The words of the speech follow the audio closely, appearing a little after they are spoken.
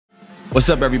What's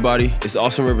up, everybody? It's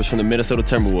Austin Rivers from the Minnesota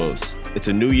Timberwolves. It's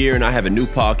a new year, and I have a new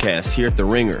podcast here at The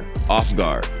Ringer, Off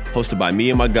Guard, hosted by me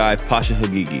and my guy, Pasha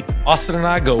Hagigi. Austin and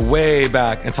I go way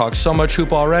back and talk so much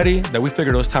hoop already that we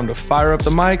figured it was time to fire up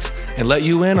the mics and let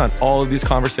you in on all of these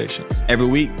conversations. Every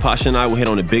week, Pasha and I will hit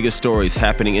on the biggest stories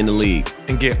happening in the league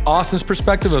and get Austin's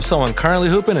perspective of someone currently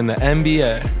hooping in the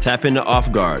NBA. Tap into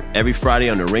Off Guard every Friday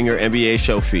on the Ringer NBA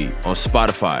show feed, on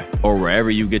Spotify, or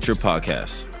wherever you get your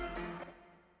podcasts.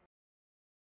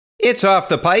 It's Off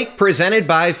the Pike, presented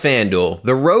by FanDuel.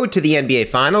 The road to the NBA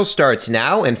Finals starts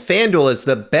now, and FanDuel is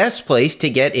the best place to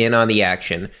get in on the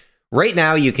action. Right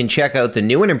now, you can check out the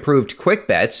new and improved Quick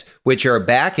Bets, which are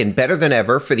back and better than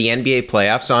ever for the NBA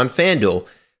playoffs on FanDuel.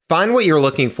 Find what you're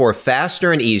looking for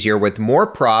faster and easier with more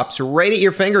props right at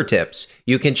your fingertips.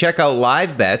 You can check out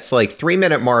live bets like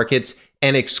 3-minute markets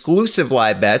and exclusive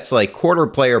live bets like quarter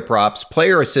player props,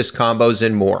 player assist combos,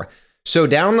 and more. So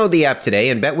download the app today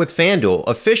and bet with FanDuel,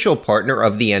 official partner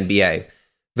of the NBA.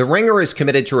 The Ringer is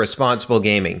committed to responsible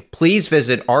gaming. Please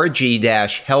visit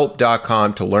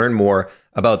rg-help.com to learn more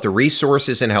about the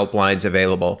resources and helplines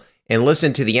available, and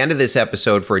listen to the end of this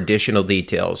episode for additional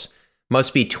details.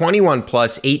 Must be 21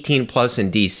 plus, 18 plus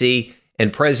in DC,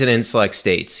 and present in select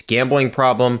states. Gambling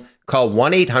problem? Call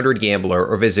 1-800-GAMBLER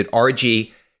or visit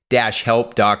rg-help.com.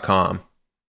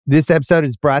 This episode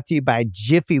is brought to you by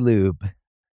Jiffy Lube.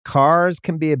 Cars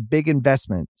can be a big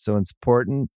investment, so it's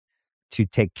important to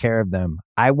take care of them.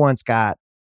 I once got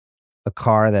a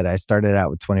car that I started out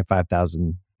with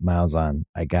 25,000 miles on.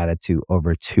 I got it to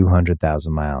over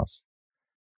 200,000 miles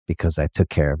because I took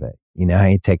care of it. You know how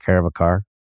you take care of a car?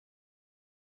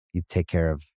 You take care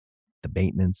of the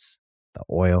maintenance, the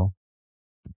oil,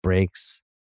 the brakes,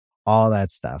 all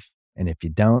that stuff. And if you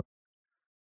don't,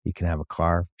 you can have a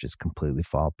car just completely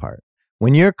fall apart.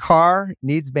 When your car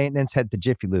needs maintenance, head to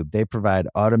Jiffy Lube. They provide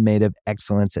automotive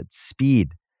excellence at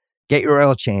speed. Get your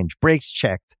oil change, brakes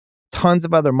checked, tons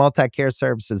of other multi-care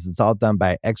services. It's all done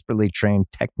by expertly trained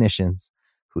technicians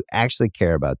who actually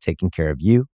care about taking care of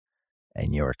you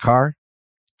and your car.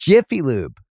 Jiffy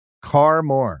Lube, car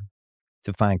more.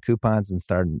 To find coupons and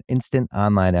start an instant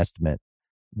online estimate,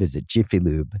 visit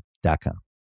jiffylube.com.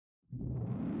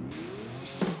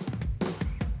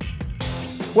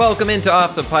 Welcome into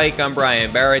Off the Pike. I'm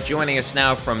Brian Barrett. Joining us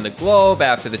now from the Globe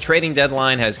after the trading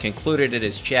deadline has concluded, it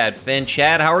is Chad Finn.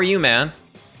 Chad, how are you, man?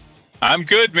 I'm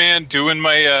good, man. Doing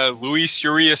my Luis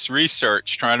Urias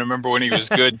research, trying to remember when he was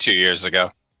good 2 years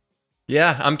ago.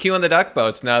 Yeah, I'm queuing the duck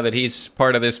boats now that he's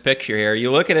part of this picture here. You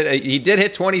look at it, he did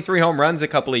hit 23 home runs a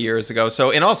couple of years ago. So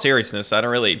in all seriousness, I don't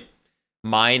really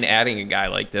mind adding a guy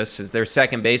like this. Their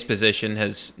second base position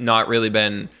has not really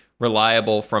been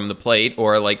reliable from the plate,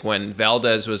 or like when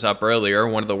Valdez was up earlier,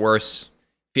 one of the worst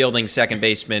fielding second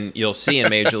basemen you'll see in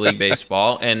Major League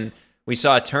Baseball. And we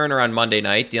saw Turner on Monday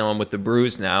night dealing with the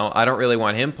bruise now. I don't really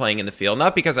want him playing in the field,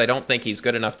 not because I don't think he's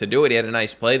good enough to do it. He had a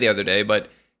nice play the other day,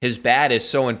 but his bat is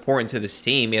so important to this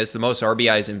team. He has the most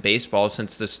RBIs in baseball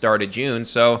since the start of June,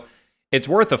 so it's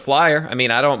worth a flyer. I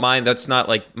mean, I don't mind. That's not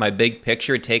like my big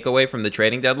picture takeaway from the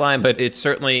trading deadline, but it's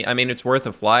certainly, I mean, it's worth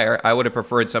a flyer. I would have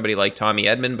preferred somebody like Tommy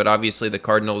Edman, but obviously the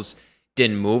Cardinals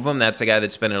didn't move him. That's a guy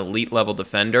that's been an elite level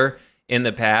defender in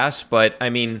the past, but I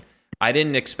mean, I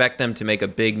didn't expect them to make a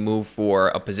big move for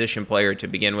a position player to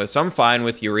begin with. So I'm fine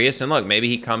with Urias. And look, maybe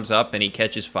he comes up and he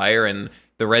catches fire and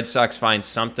the Red Sox find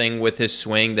something with his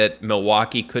swing that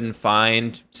Milwaukee couldn't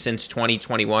find since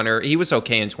 2021, or he was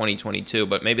okay in 2022,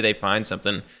 but maybe they find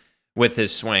something with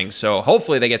his swing. So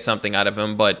hopefully they get something out of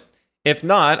him, but if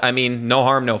not, I mean, no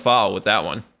harm, no foul with that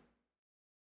one.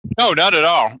 No, not at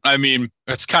all. I mean,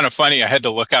 it's kind of funny. I had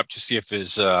to look up to see if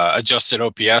his adjusted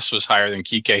OPS was higher than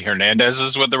Kike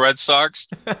Hernandez's with the Red Sox.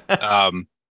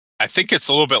 I think it's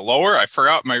a little bit lower. I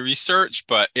forgot my research,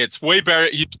 but it's way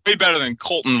better. He's way better than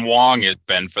Colton Wong has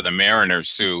been for the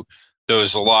Mariners, who there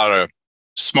was a lot of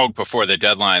smoke before the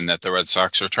deadline that the Red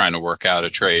Sox were trying to work out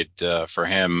a trade for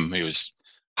him. He was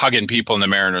hugging people in the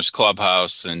Mariners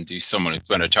clubhouse, and he's someone who's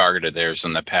been a target of theirs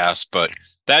in the past, but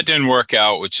that didn't work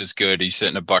out, which is good. He's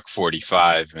hitting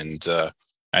 $145, and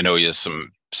I know he has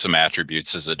some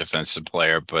attributes as a defensive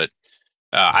player, but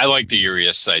I like the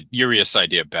Urias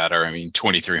idea better. I mean,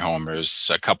 23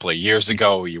 homers a couple of years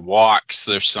ago. He walks.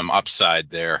 There's some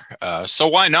upside there. So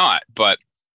why not? But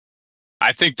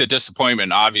I think the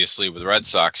disappointment, obviously, with Red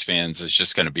Sox fans is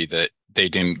just going to be that they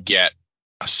didn't get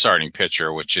a starting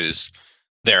pitcher, which is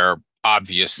their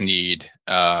obvious need,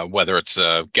 whether it's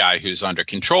a guy who's under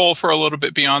control for a little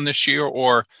bit beyond this year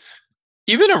or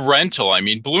even a rental. I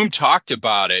mean, Bloom talked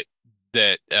about it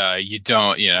that you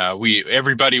don't,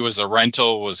 everybody was a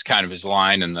rental was kind of his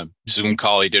line, and the Zoom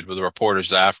call he did with the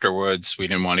reporters afterwards. We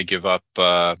didn't want to give up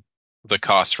the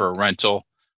cost for a rental.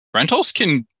 Rentals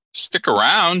can stick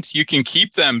around. You can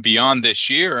keep them beyond this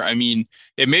year. I mean,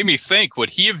 it made me think, would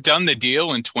he have done the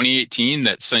deal in 2018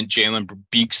 that sent Jalen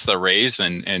Beeks the Rays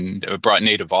and brought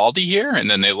Nate Eovaldi here, and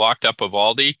then they locked up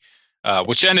Eovaldi,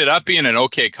 which ended up being an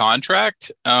okay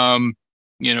contract.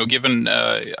 Given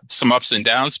some ups and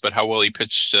downs, but how well he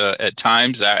pitched at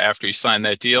times after he signed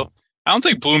that deal. I don't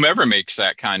think Bloom ever makes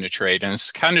that kind of trade. And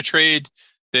it's the kind of trade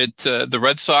that the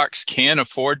Red Sox can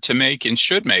afford to make and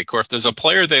should make. Or if there's a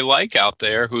player they like out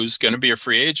there who's going to be a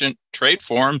free agent, trade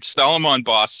for him, sell him on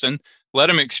Boston, let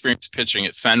him experience pitching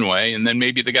at Fenway, and then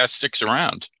maybe the guy sticks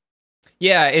around.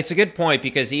 Yeah, it's a good point,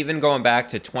 because even going back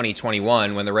to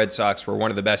 2021, when the Red Sox were one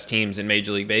of the best teams in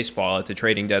Major League Baseball at the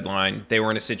trading deadline, they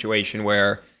were in a situation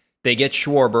where they get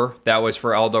Schwarber. That was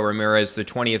for Aldo Ramirez, the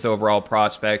 20th overall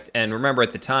prospect. And remember,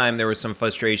 at the time, there was some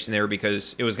frustration there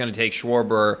because it was going to take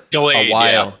Schwarber Delayed, a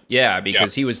while. Yeah,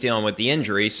 because he was dealing with the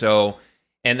injury. So,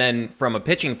 and then from a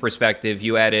pitching perspective,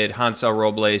 you added Hansel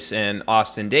Robles and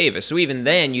Austin Davis. So even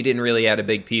then, you didn't really add a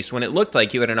big piece when it looked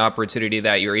like you had an opportunity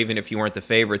that year, even if you weren't the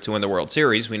favorite to win the World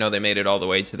Series. We know they made it all the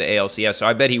way to the ALCS. So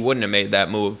I bet he wouldn't have made that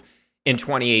move in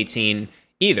 2018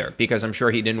 either, because I'm sure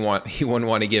he wouldn't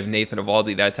want to give Nathan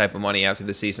Eovaldi that type of money after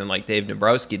the season like Dave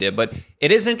Dombrowski did. But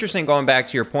it is interesting going back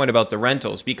to your point about the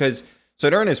rentals, because so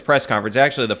during his press conference,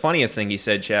 actually the funniest thing he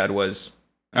said, Chad, was,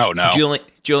 oh no,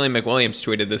 Julian McWilliams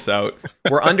tweeted this out.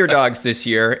 We're underdogs this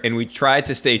year, and we tried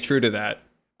to stay true to that.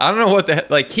 I don't know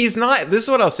what he's not, this is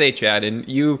what I'll say, Chad, and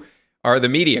you are the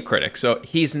media critic. So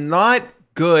he's not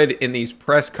good in these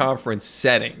press conference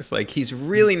settings. Like, he's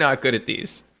really not good at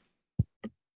these.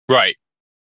 Right.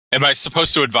 Am I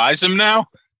supposed to advise him now?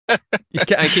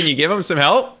 Can you give him some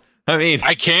help? I mean,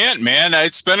 I can't, man.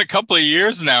 It's been a couple of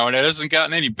years now, and it hasn't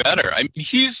gotten any better. I mean,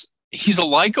 he's a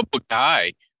likable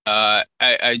guy. I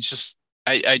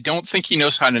don't think he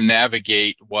knows how to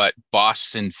navigate what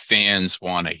Boston fans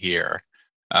want to hear.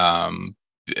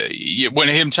 When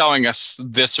him telling us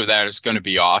this or that is going to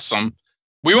be awesome,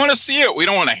 we want to see it. We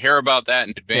don't want to hear about that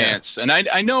in advance. Yeah. And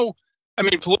I know, I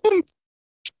mean, Bloom,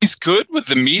 he's good with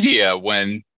the media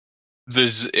when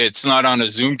it's not on a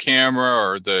Zoom camera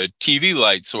or the TV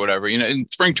lights or whatever. In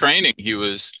spring training,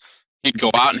 he'd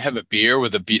go out and have a beer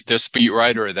with this beat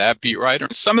writer or that beat writer.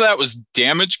 Some of that was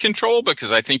damage control,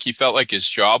 because I think he felt like his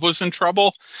job was in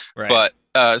trouble. Right.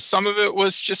 But some of it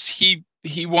was just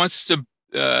he wants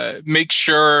to make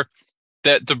sure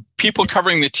that the people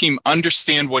covering the team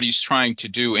understand what he's trying to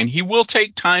do, and he will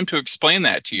take time to explain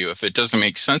that to you if it doesn't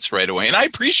make sense right away. And I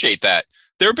appreciate that.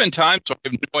 There have been times where I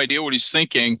have no idea what he's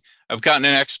thinking. I've gotten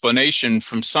an explanation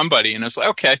from somebody, and I was like,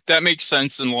 okay, that makes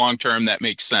sense in the long term. That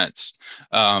makes sense.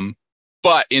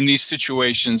 But in these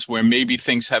situations where maybe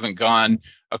things haven't gone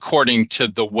according to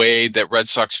the way that Red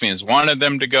Sox fans wanted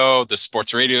them to go, the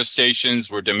sports radio stations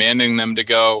were demanding them to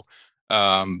go,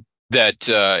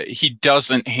 that he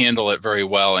doesn't handle it very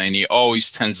well. And he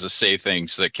always tends to say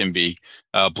things that can be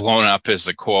blown up as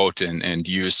a quote and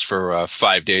used for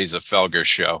 5 days of Felger's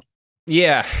show.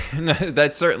 Yeah,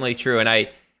 that's certainly true. And I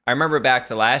remember back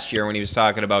to last year when he was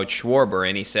talking about Schwarber,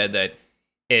 and he said that,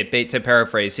 to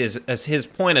paraphrase, his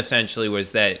point essentially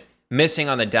was that missing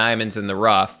on the diamonds in the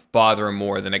rough bother him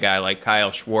more than a guy like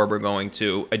Kyle Schwarber going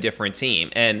to a different team.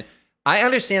 And I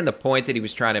understand the point that he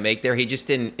was trying to make there. It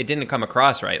didn't come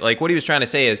across right. Like, what he was trying to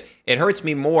say is, it hurts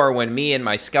me more when me and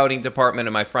my scouting department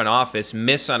and my front office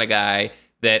miss on a guy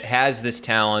that has this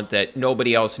talent that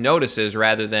nobody else notices,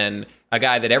 rather than a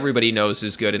guy that everybody knows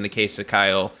is good in the case of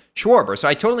Kyle Schwarber. So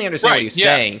I totally understand what he was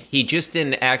saying. He just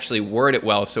didn't actually word it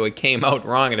well, so it came out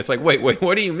wrong. And it's like, wait,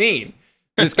 what do you mean?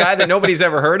 This guy that nobody's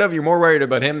ever heard of, you're more worried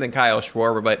about him than Kyle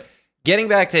Schwarber. But getting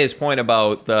back to his point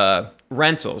about the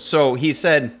rentals. So he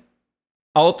said,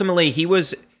 ultimately, he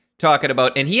was talking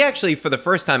about, and he actually, for the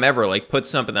first time ever, like, put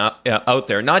something out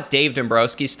there, not Dave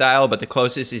Dombrowski style, but the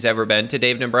closest he's ever been to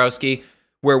Dave Dombrowski,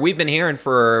 where we've been hearing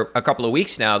for a couple of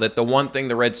weeks now that the one thing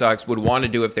the Red Sox would want to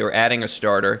do if they were adding a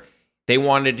starter, they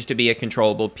wanted it to be a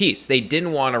controllable piece. They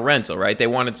didn't want a rental, right? They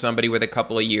wanted somebody with a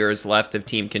couple of years left of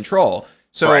team control.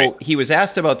 So He was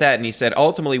asked about that, and he said,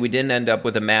 ultimately, we didn't end up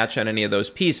with a match on any of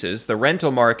those pieces. The rental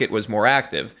market was more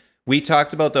active. We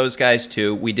talked about those guys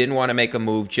too. We didn't want to make a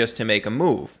move just to make a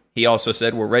move. He also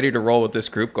said, we're ready to roll with this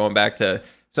group, going back to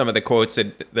some of the quotes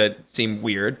that seem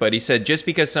weird. But he said, just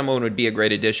because someone would be a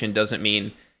great addition doesn't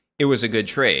mean it was a good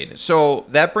trade. So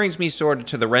that brings me sort of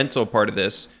to the rental part of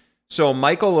this. So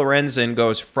Michael Lorenzen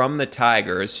goes from the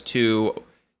Tigers to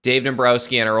Dave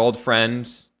Dombrowski and our old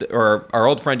friend, or our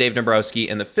old friend Dave Dombrowski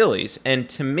and the Phillies. And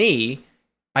to me,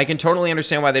 I can totally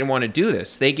understand why they didn't want to do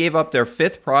this. They gave up their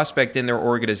 5th prospect in their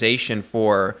organization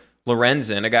for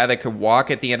Lorenzen, a guy that could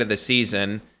walk at the end of the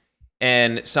season.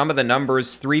 And some of the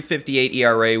numbers, 3.58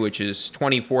 ERA, which is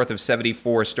 24th of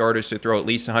 74 starters to throw at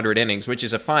least 100 innings, which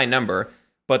is a fine number.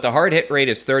 But the hard hit rate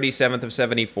is 37th of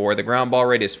 74. The ground ball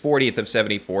rate is 40th of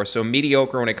 74, so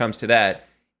mediocre when it comes to that.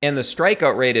 And the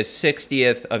strikeout rate is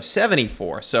 60th of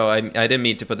 74. So I didn't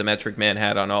mean to put the metric man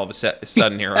hat on all of a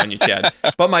sudden here on you, Chad.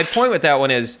 But my point with that one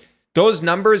is those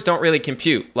numbers don't really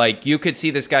compute. Like, you could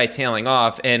see this guy tailing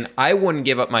off, and I wouldn't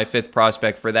give up my 5th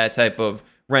prospect for that type of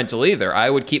rental either. I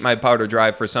would keep my powder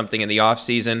dry for something in the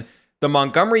offseason. The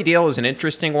Montgomery deal is an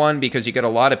interesting one because you get a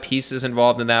lot of pieces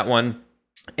involved in that one.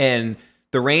 And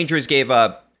the Rangers gave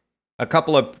up a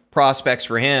couple of prospects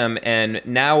for him, and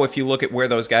now if you look at where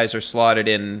those guys are slotted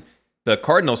in the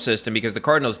Cardinals system, because the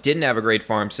Cardinals didn't have a great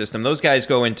farm system, those guys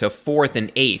go into 4th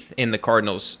and 8th in the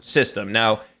Cardinals system.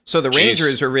 Now, so the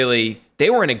Rangers are they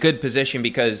were in a good position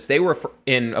because they were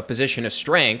in a position of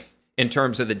strength in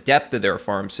terms of the depth of their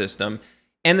farm system.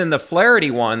 And then the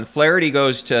Flaherty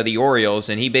goes to the Orioles,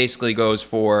 and he basically goes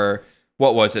for,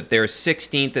 what was it, their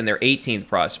 16th and their 18th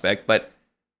prospect, but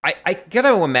I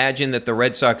gotta imagine that the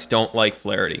Red Sox don't like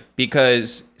Flaherty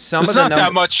because there's not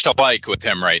that much to like with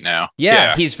him right now.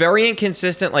 Yeah, he's very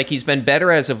inconsistent. Like, he's been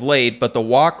better as of late, but the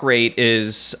walk rate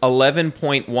is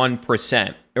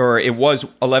 11.1%, or it was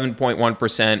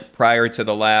 11.1% prior to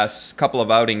the last couple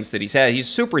of outings that he's had. He's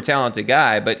a super talented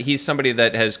guy, but he's somebody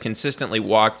that has consistently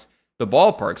walked the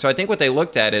ballpark. So I think what they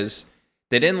looked at is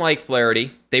they didn't like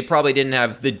Flaherty. They probably didn't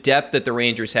have the depth that the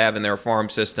Rangers have in their farm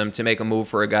system to make a move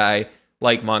for a guy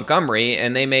like Montgomery,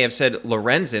 and they may have said,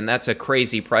 Lorenzen, that's a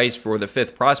crazy price for the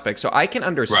 5th prospect. So I can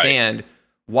understand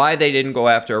why they didn't go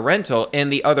after a rental.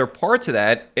 And the other part to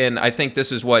that, and I think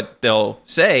this is what they'll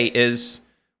say, is,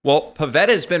 well,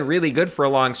 Pavetta's been really good for a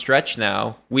long stretch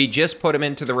now. We just put him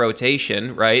into the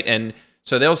rotation, right? And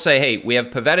so they'll say, hey, we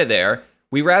have Pavetta there.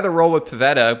 We rather roll with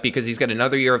Pavetta because he's got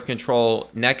another year of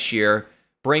control next year,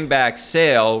 bring back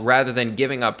Sale rather than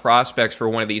giving up prospects for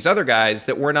one of these other guys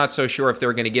that we're not so sure if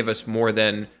they're going to give us more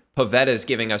than Pavetta's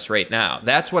giving us right now.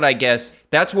 That's what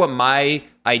that's what my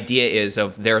idea is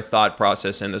of their thought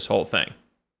process in this whole thing.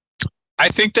 I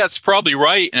think that's probably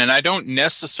right, and I don't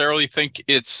necessarily think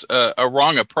it's a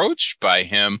wrong approach by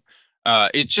him.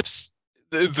 It just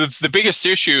the biggest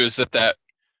issue is that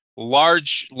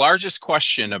largest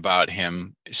question about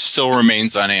him still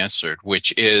remains unanswered,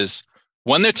 which is,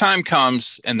 when the time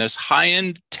comes and there's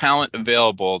high-end talent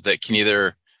available that can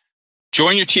either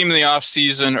join your team in the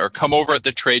offseason or come over at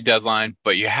the trade deadline,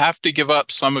 but you have to give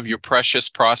up some of your precious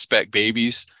prospect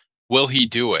babies, will he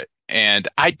do it? And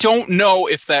I don't know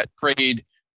if that trade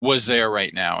was there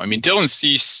right now. I mean, Dylan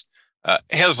Cease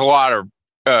has a lot of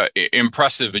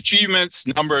impressive achievements,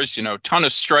 numbers, ton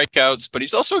of strikeouts, but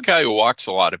he's also a guy who walks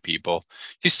a lot of people.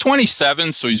 He's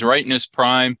 27, so he's right in his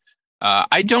prime.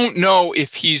 I don't know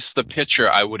if he's the pitcher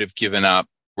I would have given up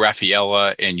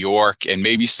Rafaela and York and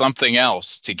maybe something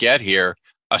else to get here,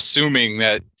 assuming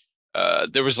that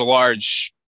there was a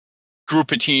large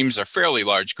group of teams, a fairly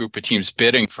large group of teams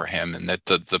bidding for him, and that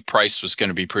the price was going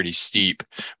to be pretty steep.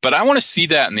 But I want to see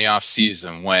that in the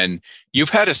offseason when you've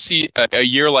had a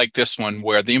year like this one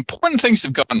where the important things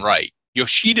have gone right.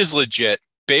 Yoshida's legit.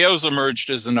 Bayo's emerged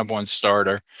as the number 1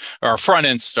 starter, or a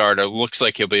front-end starter. Looks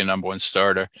like he'll be a number 1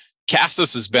 starter.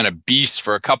 Cassis has been a beast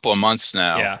for a couple of months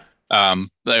now.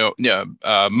 Meyer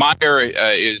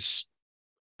is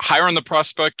higher on the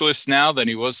prospect list now than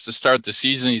he was to start the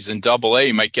season. He's in Double-A.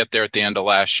 He might get there at the end of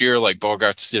last year, like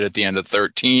Bogarts did at the end of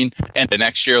 13, and the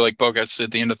next year, like Bogarts did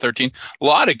at the end of 13. A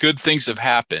lot of good things have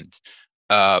happened.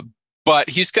 But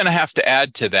he's going to have to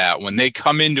add to that when they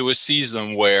come into a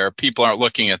season where people aren't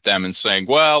looking at them and saying,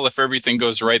 well, if everything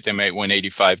goes right, they might win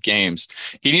 85 games.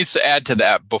 He needs to add to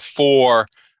that before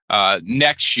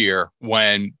next year,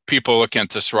 when people look at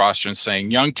this roster and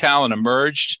saying young talent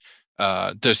emerged,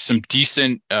 there's some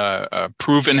decent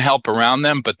proven help around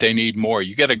them, but they need more.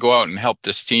 You got to go out and help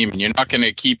this team, and you're not going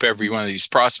to keep every one of these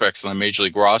prospects on the major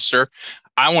league roster.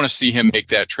 I want to see him make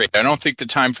that trade. I don't think the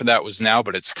time for that was now,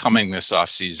 but it's coming this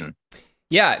offseason.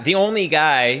 Yeah, the only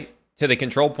guy to the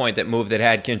control point that moved that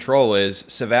had control is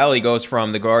Savali goes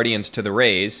from the Guardians to the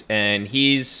Rays, and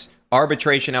he's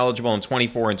arbitration eligible in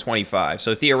 24 and 25.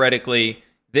 So theoretically,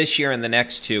 this year and the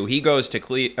next two, he goes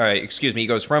he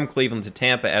goes from Cleveland to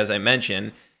Tampa, as I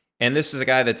mentioned. And this is a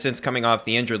guy that, since coming off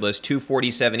the injured list,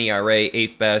 2.47 ERA,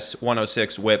 8th best,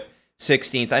 106 WHIP,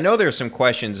 16th. I know there's some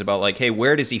questions about, like, hey,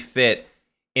 where does he fit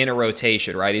in a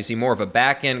rotation, right? Is he more of a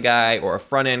back-end guy or a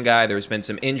front-end guy? There's been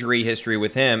some injury history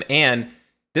with him. And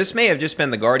this may have just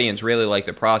been the Guardians really like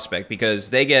the prospect because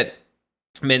they get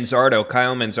Kyle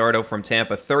Manzardo from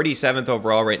Tampa, 37th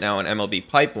overall right now in MLB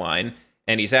Pipeline,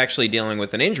 and he's actually dealing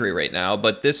with an injury right now.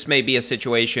 But this may be a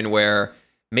situation where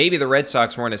maybe the Red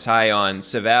Sox weren't as high on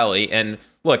Savali. And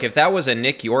look, if that was a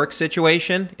Nick York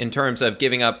situation in terms of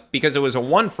giving up, because it was a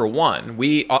 1-for-1,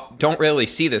 we don't really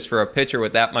see this for a pitcher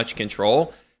with that much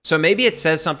control. So maybe it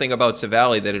says something about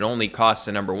Savali that it only costs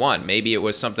a number one. Maybe it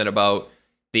was something about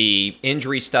the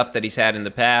injury stuff that he's had in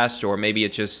the past, or maybe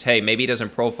it's just, hey, maybe he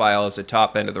doesn't profile as a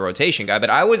top end of the rotation guy. But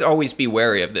I would always be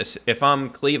wary of this. If I'm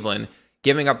Cleveland,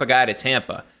 giving up a guy to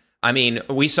Tampa. I mean,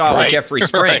 we saw with Jeffrey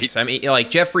Springs. I mean, like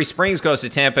Jeffrey Springs goes to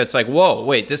Tampa. It's like, whoa,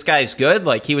 wait, this guy's good?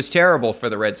 Like he was terrible for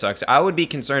the Red Sox. I would be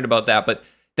concerned about that. But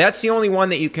that's the only one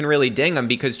that you can really ding him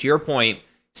because to your point,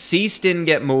 Cease didn't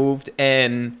get moved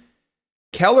and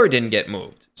Keller didn't get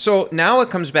moved. So now it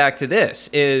comes back to this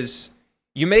is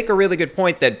you make a really good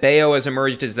point that Bayo has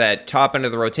emerged as that top end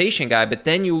of the rotation guy, but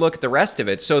then you look at the rest of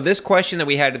it. So this question that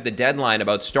we had at the deadline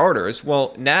about starters,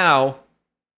 well, now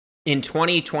in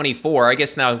 2024, I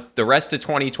guess now the rest of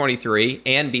 2023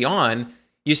 and beyond,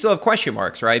 you still have question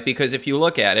marks, right? Because if you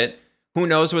look at it, who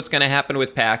knows what's going to happen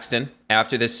with Paxton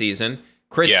after this season?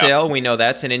 Chris Sale, we know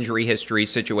that's an injury history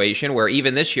situation where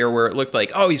even this year where it looked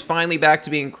like, oh, he's finally back to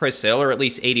being Chris Sale, or at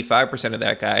least 85% of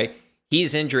that guy,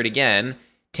 he's injured again.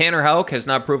 Tanner Houck has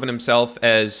not proven himself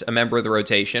as a member of the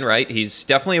rotation, right? He's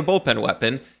definitely a bullpen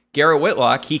weapon. Garrett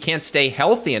Whitlock, he can't stay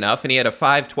healthy enough, and he had a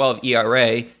 5.12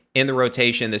 ERA in the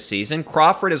rotation this season.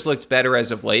 Crawford has looked better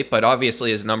as of late, but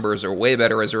obviously his numbers are way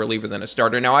better as a reliever than a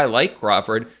starter. Now, I like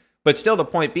Crawford, but still the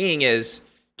point being is,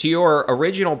 to your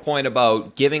original point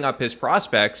about giving up his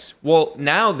prospects, well,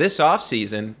 now this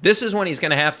offseason, this is when he's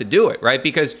going to have to do it, right?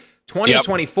 Because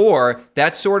 2024,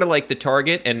 that's sort of like the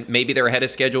target, and maybe they're ahead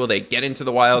of schedule. They get into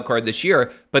the wild card this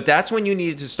year, but that's when you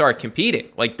need to start competing.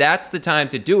 Like, that's the time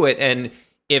to do it. And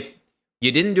if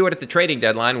you didn't do it at the trading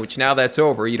deadline, which now that's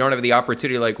over, you don't have the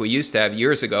opportunity like we used to have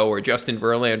years ago where Justin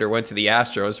Verlander went to the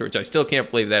Astros, which I still can't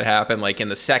believe that happened, like in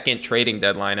the second trading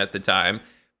deadline at the time.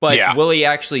 But will he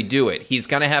actually do it? He's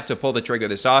going to have to pull the trigger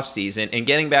this offseason. And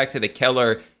getting back to the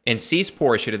Keller and Cease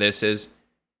portion of this is,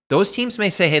 those teams may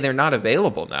say, hey, they're not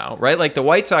available now, right? Like the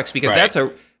White Sox, because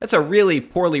that's a really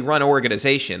poorly run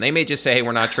organization. They may just say, hey,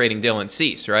 we're not trading Dylan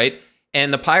Cease, right?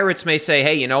 And the Pirates may say,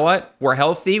 hey, you know what? We're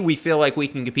healthy. We feel like we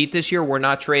can compete this year. We're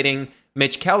not trading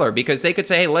Mitch Keller, because they could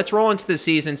say, hey, let's roll into the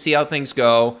season, see how things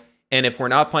go. And if we're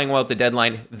not playing well at the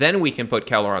deadline, then we can put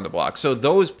Keller on the block. So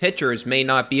those pitchers may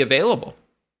not be available.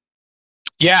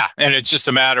 Yeah, and it's just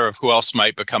a matter of who else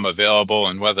might become available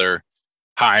and whether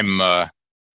Heim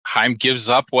gives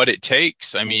up what it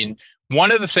takes. I mean,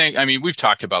 one of the things, we've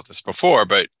talked about this before,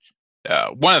 but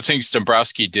one of the things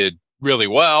Dombrowski did really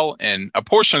well, and a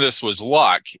portion of this was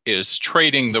luck, is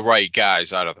trading the right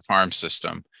guys out of the farm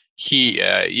system.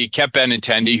 He kept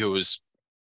Benintendi, who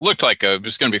looked like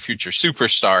was going to be a future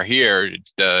superstar here.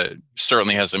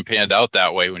 Certainly hasn't panned out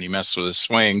that way when he messed with his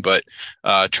swing, but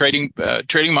trading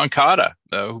Moncada,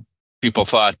 people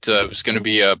thought was going to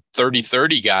be a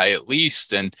 30-30 guy at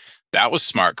least, and that was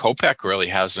smart. Kopech really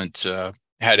hasn't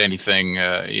had anything,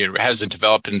 hasn't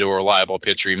developed into a reliable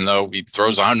pitcher, even though he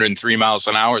throws 103 miles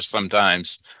an hour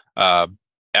sometimes.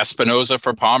 Espinoza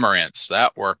for Pomerantz,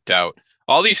 that worked out.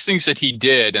 All these things that he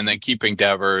did, and then keeping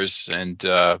Devers and,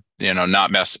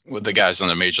 not messing with the guys on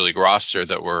the major league roster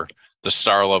that were the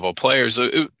star level players.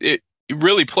 It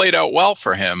really played out well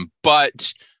for him,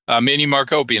 but Manny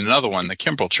Margot being another one, the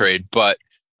Kimbrel trade, but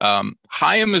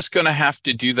Chaim is going to have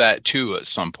to do that too at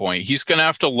some point. He's going to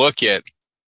have to look at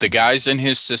the guys in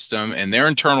his system and their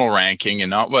internal ranking and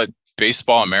not what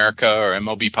Baseball America or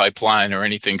MLB Pipeline or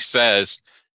anything says,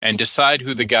 and decide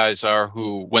who the guys are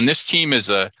who, when this team is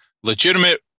a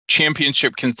legitimate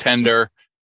championship contender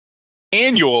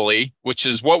annually, which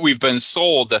is what we've been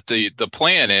sold that the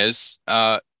plan is,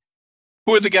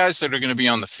 who are the guys that are going to be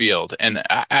on the field? And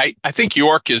I think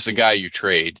York is the guy you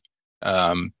trade.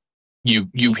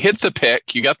 You hit the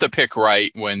pick. You got the pick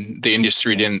right when the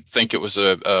industry didn't think it was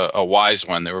a wise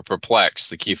one. They were perplexed,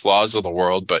 the Keith Laws of the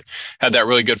world, but had that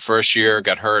really good first year,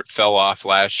 got hurt, fell off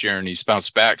last year, and he's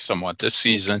bounced back somewhat this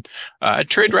season. I'd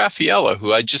trade Raffaella,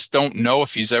 who I just don't know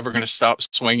if he's ever going to stop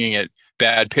swinging at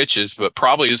bad pitches, but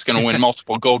probably is going to win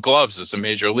multiple Gold Gloves as a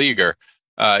major leaguer.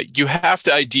 You have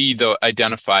to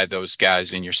identify those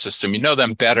guys in your system. You know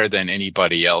them better than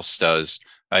anybody else does.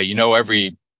 You know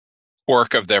every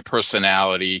quirk of their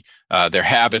personality, their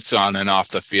habits on and off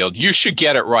the field. You should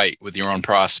get it right with your own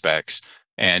prospects.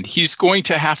 And he's going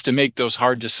to have to make those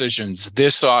hard decisions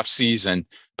this offseason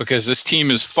because this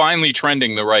team is finally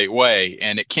trending the right way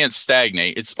and it can't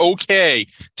stagnate. It's okay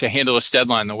to handle a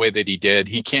deadline the way that he did.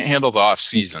 He can't handle the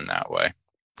offseason that way.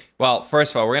 Well,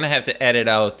 first of all, we're going to have to edit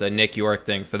out the Nick York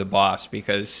thing for the boss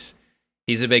because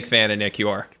he's a big fan of Nick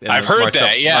York. I've heard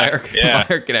that, yeah.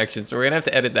 Meyer connection. So we're going to have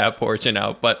to edit that portion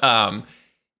out. But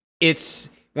it's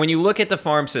when you look at the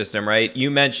farm system, right?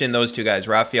 You mentioned those two guys,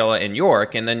 Rafaela and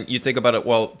York, and then you think about it,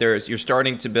 well, you're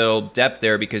starting to build depth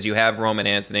there because you have Roman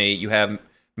Anthony, you have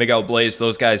Miguel Blaze,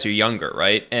 those guys are younger,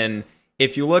 right? And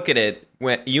if you look at it,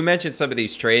 when you mentioned some of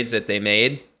these trades that they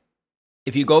made,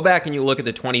 if you go back and you look at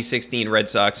the 2016 Red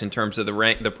Sox in terms of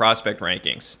the prospect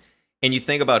rankings, and you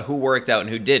think about who worked out and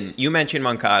who didn't, you mentioned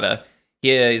Moncada. He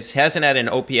hasn't had an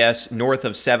OPS north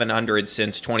of 700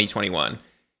 since 2021.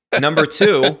 Number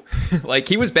two, like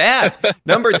he was bad.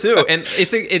 Number two, and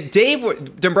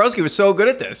Dave Dombrowski was so good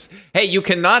at this. Hey, you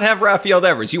cannot have Rafael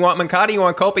Devers. You want Moncada, you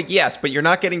want Kopech, yes, but you're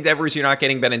not getting Devers, you're not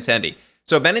getting Benintendi.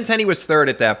 So Benintendi was third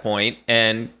at that point,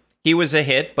 and he was a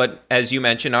hit, but as you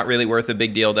mentioned, not really worth a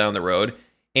big deal down the road.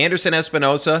 Anderson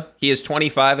Espinosa, he is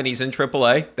 25 and he's in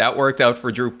AAA. That worked out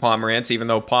for Drew Pomerantz, even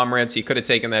though Pomerantz, you could have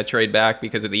taken that trade back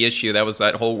because of the issue. That was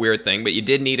that whole weird thing, but you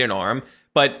did need an arm.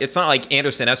 But it's not like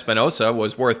Anderson Espinosa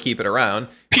was worth keeping around.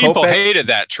 People hated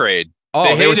that trade. Oh,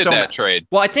 they hated that trade.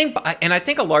 Well, I think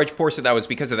a large portion of that was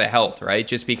because of the health, right?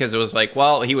 Just because it was like,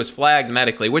 well, he was flagged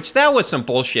medically, which that was some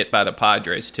bullshit by the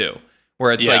Padres too,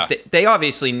 where it's like they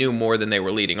obviously knew more than they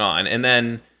were leading on. And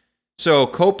then, so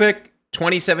Kopech,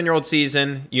 27-year-old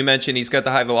season, you mentioned he's got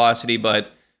the high velocity,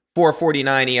 but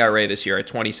 4.49 ERA this year at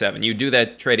 27. You do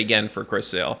that trade again for Chris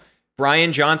Sale.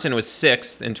 Brian Johnson was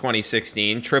 6th in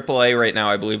 2016. AAA right now,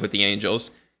 I believe, with the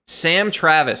Angels. Sam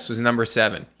Travis was number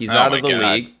 7. He's out of the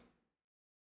league.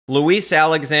 Luis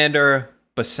Alexander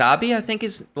Basabi, I think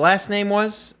his last name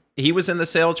was. He was in the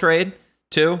Sale trade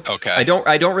too. Okay. I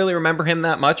don't really remember him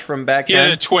that much from back then. He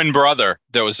had a twin brother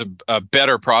that was a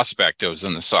better prospect that was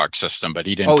in the Sox system, but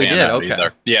he didn't pan out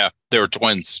either. Yeah, they were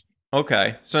twins.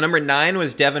 Okay. So number 9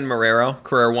 was Devin Marrero,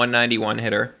 career 191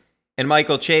 hitter. And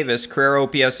Michael Chavis, career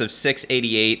OPS of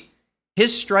 688.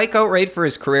 His strikeout rate for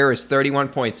his career is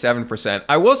 31.7%.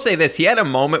 I will say this, he had a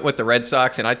moment with the Red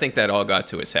Sox, and I think that all got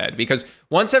to his head. Because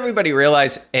once everybody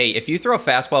realized, hey, if you throw a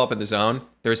fastball up in the zone,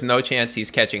 there's no chance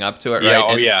he's catching up to it, right? Yeah,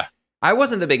 oh, yeah. I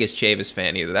wasn't the biggest Chavis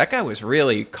fan either. That guy was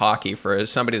really cocky for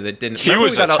somebody that didn't... He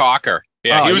was a talker.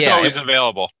 Yeah, he was always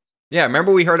available. Yeah,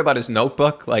 remember we heard about his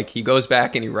notebook? Like, he goes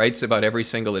back and he writes about every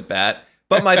single at-bat.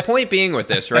 But my point being with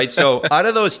this, right? So out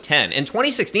of those 10, in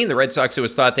 2016, the Red Sox, it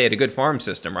was thought they had a good farm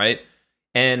system, right?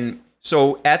 And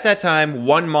so at that time,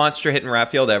 one monster hit in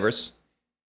Rafael Devers.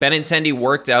 Benintendi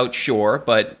worked out, sure,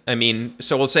 but I mean,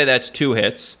 so we'll say that's 2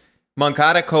 hits.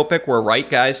 Moncada, Kopech were right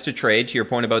guys to trade, to your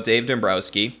point about Dave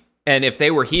Dombrowski. And if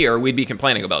they were here, we'd be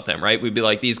complaining about them, right? We'd be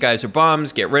like, these guys are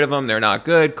bums, get rid of them, they're not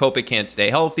good. Kopech can't stay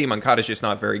healthy, Moncada's just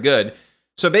not very good.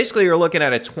 So basically, you're looking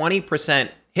at a 20%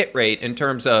 hit rate in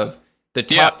terms of the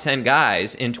top 10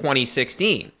 guys in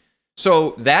 2016.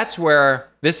 So that's where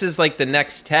this is like the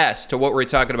next test to what we were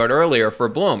talking about earlier for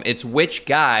Bloom. It's which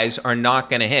guys are not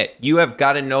going to hit. You have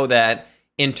got to know that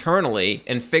internally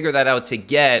and figure that out to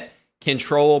get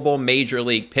controllable major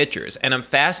league pitchers. And I'm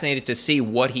fascinated to see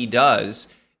what he does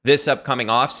this upcoming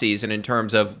offseason in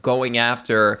terms of going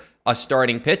after a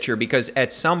starting pitcher, because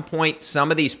at some point, some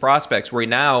of these prospects where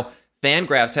now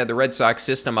Fangraphs had the Red Sox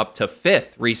system up to 5th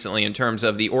recently in terms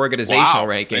of the organizational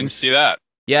rankings. Didn't see that.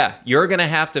 Yeah, you're going to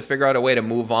have to figure out a way to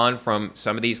move on from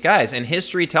some of these guys. And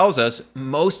history tells us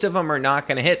most of them are not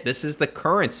going to hit. This is the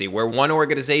currency where one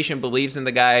organization believes in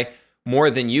the guy more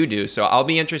than you do. So I'll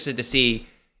be interested to see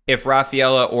if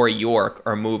Rafaela or York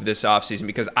are moved this offseason,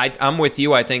 because I'm with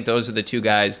you. I think those are the 2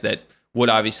 guys that would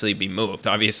obviously be moved.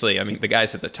 Obviously, I mean, the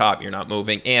guys at the top, you're not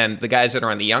moving. And the guys that are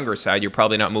on the younger side, you're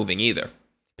probably not moving either.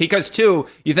 Because, too,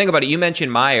 you think about it, you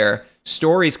mentioned Meyer,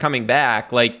 Story's coming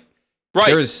back, like, right,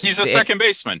 he's a second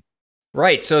baseman.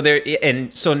 Right, so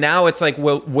now it's like,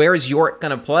 well, where's York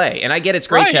going to play? And I get it's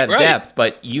great to have depth,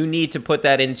 but you need to put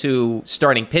that into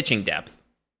starting pitching depth.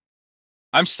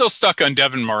 I'm still stuck on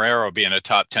Devin Marrero being a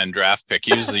top 10 draft pick.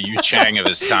 He was the Yu Chang of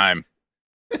his time.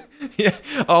 Yeah.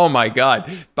 Oh, my God.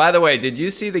 By the way, did you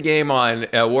see the game on,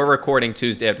 we're recording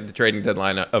Tuesday after the trading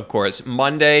deadline, of course.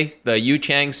 Monday, the Yu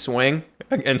Chang swing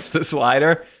against the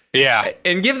slider. Yeah.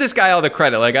 And give this guy all the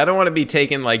credit. Like, I don't want to be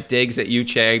taking like digs at Yu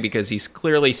Chang because he's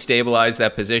clearly stabilized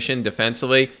that position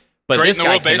defensively. But great this in the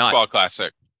guy World Baseball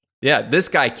Classic. Yeah, this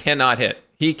guy cannot hit.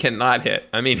 He cannot hit.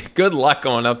 I mean, good luck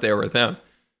going up there with him.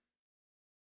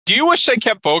 Do you wish they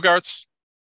kept Bogarts?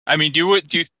 I mean, do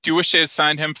you wish they had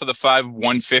signed him for the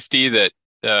 150 that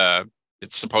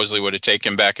it supposedly would have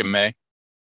taken back in May?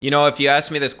 You know, if you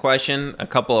asked me this question a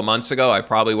couple of months ago, I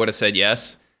probably would have said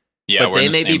yes. Yeah, But we're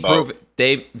in the same boat.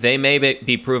 they may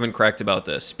be proven correct about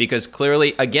this because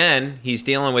clearly, again, he's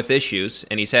dealing with issues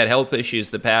and he's had health issues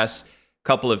the past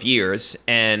couple of years.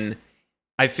 And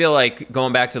I feel like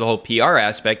going back to the whole PR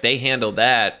aspect, they handled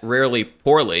that rarely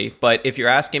poorly. But if you're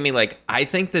asking me, like, I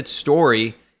think that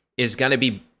Story is going to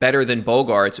be better than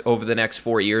Bogarts over the next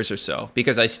 4 years or so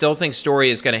because I still think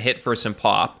Story is going to hit for some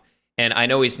pop. And I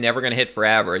know he's never going to hit for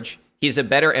average. He's a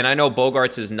better, and I know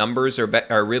Bogarts' numbers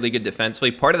are really good defensively.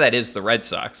 Part of that is the Red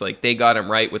Sox. Like, they got him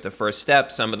right with the first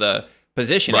step, some of the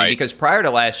positioning, because prior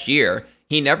to last year,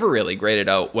 he never really graded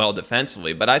out well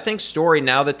defensively. But I think Story,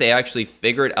 now that they actually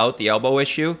figured out the elbow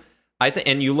issue, I think,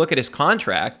 and you look at his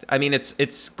contract, I mean,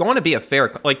 it's going to be a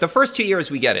fair, like the first 2 years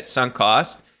we get it, sunk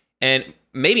cost, and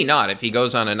maybe not if he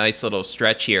goes on a nice little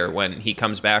stretch here when he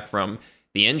comes back from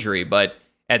the injury, but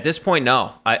at this point,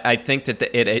 no. I think that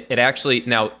it actually,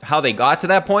 now how they got to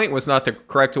that point was not the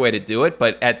correct way to do it,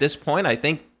 but at this point, I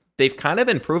think they've kind of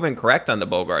been proven correct on the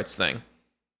Bogarts thing.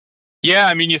 Yeah,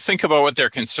 I mean, you think about what their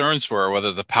concerns were,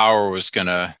 whether the power was going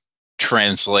to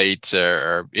translate,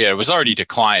 or it was already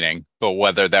declining, but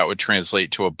whether that would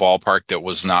translate to a ballpark that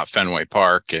was not Fenway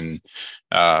Park and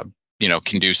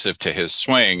conducive to his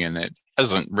swing, and it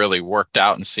hasn't really worked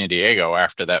out in San Diego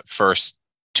after that first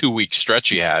 2-week stretch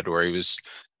he had where he was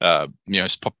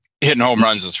hitting home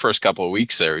runs his first couple of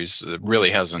weeks there. He's really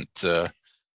hasn't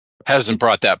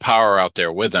brought that power out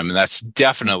there with him, and that's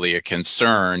definitely a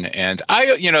concern. And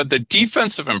the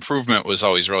defensive improvement was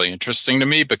always really interesting to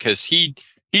me because he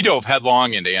dove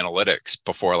headlong into analytics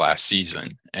before last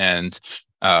season and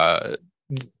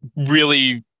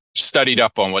really studied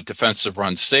up on what defensive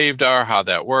runs saved are, how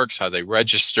that works, how they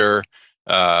register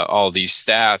all these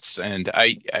stats. And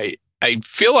I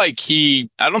feel like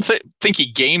I don't think he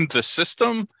gamed the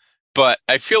system, but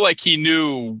I feel like he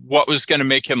knew what was going to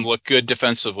make him look good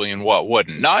defensively and what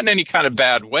wouldn't. Not in any kind of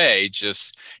bad way,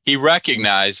 just he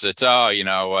recognized that,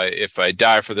 if I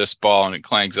dive for this ball and it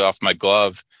clangs off my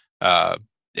glove,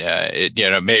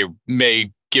 it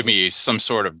may give me some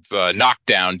sort of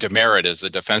knockdown demerit as a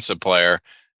defensive player.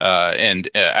 And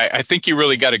I think he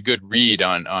really got a good read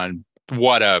on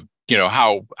what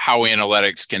how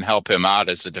analytics can help him out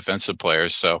as a defensive player.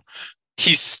 So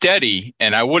he's steady,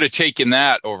 and I would have taken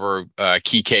that over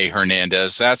Kike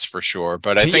Hernandez, that's for sure.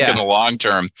 But I think in the long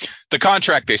term, the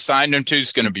contract they signed him to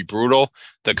is going to be brutal.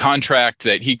 The contract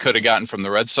that he could have gotten from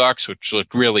the Red Sox, which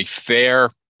looked really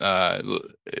fair,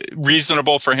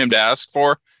 reasonable for him to ask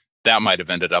for, that might have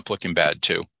ended up looking bad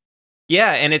too.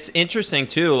 Yeah, and it's interesting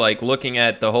too, like looking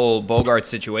at the whole Bogart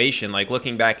situation, like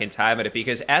looking back in time at it,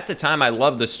 because at the time I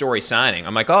loved the Story signing.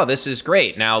 I'm like, oh, this is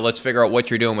great. Now let's figure out what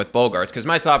you're doing with Bogarts. Because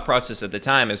my thought process at the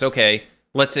time is, okay,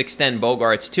 let's extend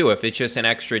Bogarts too if it's just an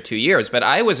extra 2 years. But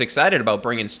I was excited about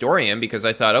bringing Story in because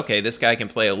I thought, okay, this guy can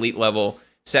play elite level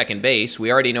second base. We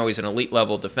already know he's an elite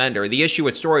level defender. The issue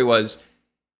with Story was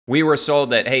we were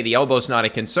sold that, hey, the elbow's not a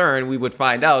concern. We would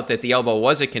find out that the elbow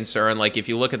was a concern. Like if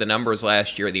you look at the numbers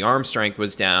last year, the arm strength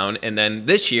was down. And then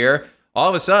this year, all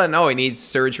of a sudden, he needs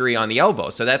surgery on the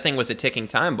elbow. So that thing was a ticking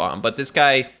time bomb. But this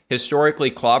guy historically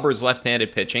clobbers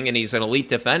left-handed pitching, and he's an elite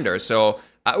defender. So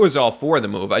I was all for the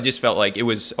move. I just felt like it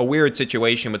was a weird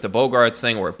situation with the Bogarts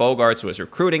thing where Bogarts was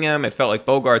recruiting him. It felt like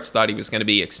Bogarts thought he was going to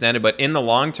be extended. But in the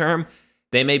long term,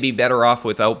 they may be better off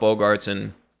without Bogarts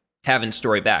and having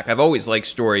Story back. I've always liked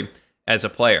Story as a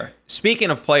player.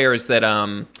 Speaking of players that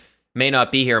may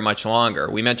not be here much longer,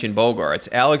 we mentioned Bogarts,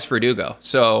 Alex Verdugo.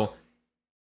 So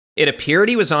it appeared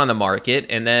he was on the market,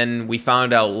 and then we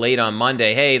found out late on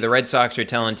Monday, hey, the Red Sox are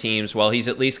telling teams, well, he's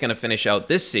at least going to finish out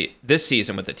this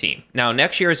season with the team. Now,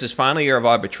 next year is his final year of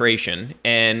arbitration,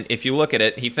 and if you look at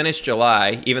it, he finished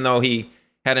July, even though he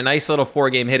had a nice little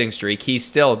 4-game hitting streak, he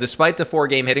still, despite the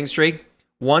 4-game hitting streak,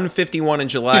 151 in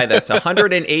July. That's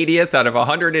 180th out of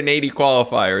 180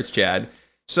 qualifiers, Chad.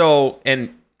 So,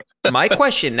 and my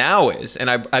question now is, and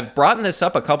I've brought this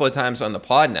up a couple of times on the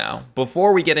pod now,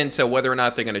 before we get into whether or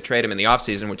not they're going to trade him in the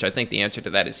offseason, which I think the answer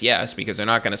to that is yes, because they're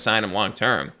not going to sign him long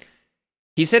term.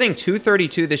 He's hitting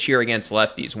 232 this year against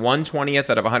lefties, 120th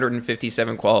out of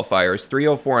 157 qualifiers,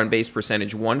 304 on base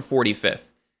percentage, 145th.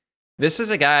 This is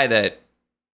a guy that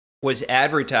was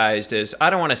advertised as,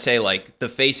 I don't want to say like the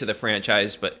face of the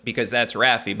franchise, but because that's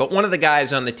Raffy, but one of the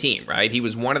guys on the team, right? He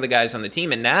was one of the guys on the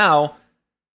team, and now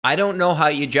I don't know how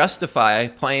you justify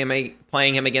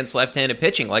playing him against left-handed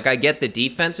pitching. Like, I get the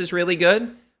defense is really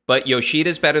good, but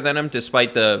Yoshida's better than him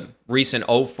despite the recent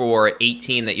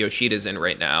 0-4-18 that Yoshida's in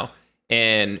right now.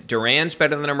 And Duran's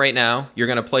better than him right now. You're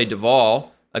going to play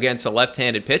Duvall, against a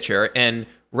left-handed pitcher. And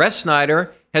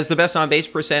Snyder has the best on-base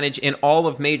percentage in all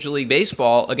of Major League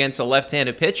Baseball against a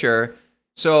left-handed pitcher.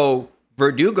 So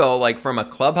Verdugo, like from a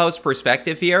clubhouse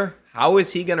perspective here, how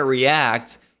is he going to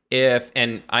react if,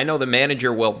 and I know the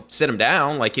manager will sit him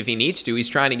down, like if he needs to, he's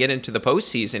trying to get into the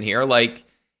postseason here. Like,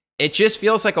 it just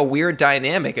feels like a weird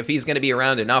dynamic if he's going to be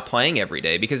around and not playing every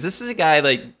day, because this is a guy,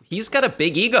 like, he's got a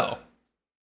big ego.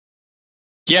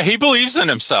 Yeah, he believes in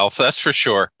himself. That's for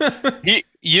sure. I'm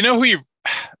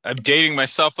dating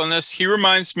myself on this. He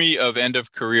reminds me of end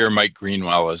of career Mike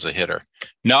Greenwell as a hitter.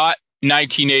 Not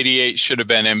 1988 should have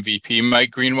been MVP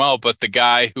Mike Greenwell, but the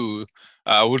guy who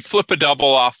would flip a double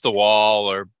off the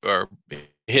wall or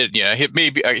hit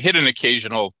an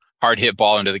occasional hard hit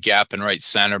ball into the gap in right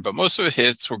center. But most of his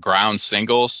hits were ground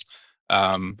singles,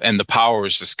 and the power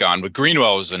was just gone. But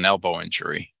Greenwell was an elbow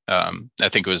injury. I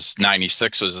think it was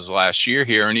 96 was his last year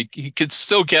here, and he could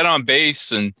still get on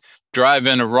base and drive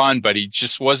in a run, but he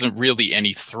just wasn't really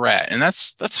any threat. And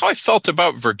that's how I felt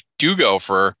about Verdugo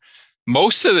for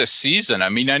most of this season. I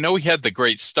mean, I know he had the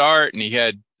great start and he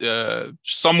had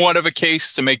somewhat of a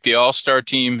case to make the All-Star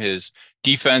team. His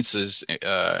defense is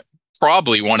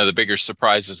probably one of the bigger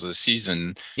surprises of the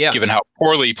season, given how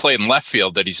poorly he played in left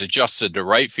field, that he's adjusted to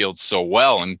right field so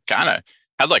well and kind of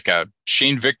had like a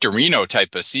Shane Victorino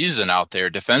type of season out there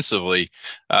defensively.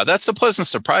 That's a pleasant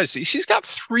surprise. He's got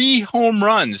 3 home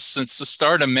runs since the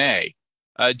start of May.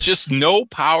 Just no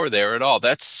power there at all.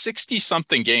 That's 60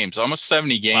 something games, almost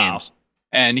 70 games. Wow.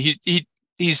 And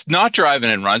he's not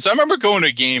driving in runs. I remember going to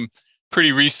a game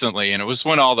pretty recently, and it was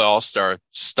when all the All-Star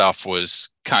stuff was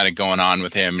kind of going on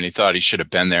with him, and he thought he should have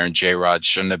been there and J-Rod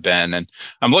shouldn't have been. And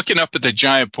I'm looking up at the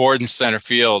giant board in center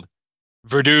field.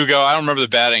 Verdugo, I don't remember the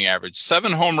batting average,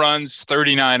 7 home runs,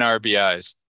 39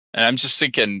 RBIs. And I'm just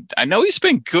thinking, I know he's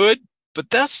been good,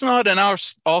 but that's not an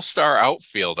all-star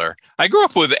outfielder. I grew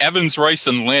up with Evans, Rice,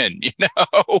 and Lynn,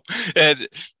 and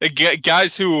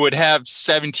guys who would have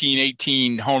 17,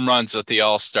 18 home runs at the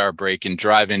all-star break and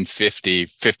drive in 50,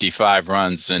 55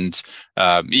 runs, and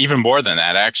even more than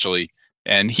that, actually.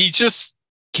 And he's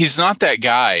not that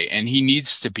guy, and he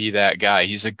needs to be that guy.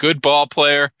 He's a good ball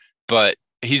player, but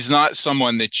he's not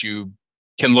someone that you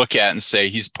can look at and say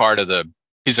he's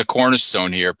a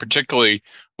cornerstone here, particularly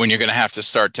when you're going to have to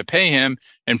start to pay him.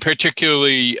 And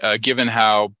particularly given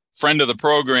how friend of the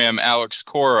program, Alex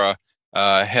Cora,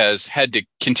 has had to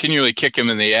continually kick him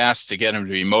in the ass to get him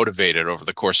to be motivated over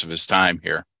the course of his time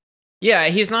here. Yeah,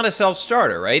 he's not a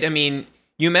self-starter, right? I mean,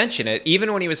 you mentioned it.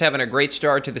 Even when he was having a great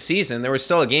start to the season, there was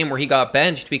still a game where he got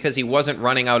benched because he wasn't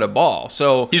running out a ball.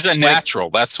 So he's a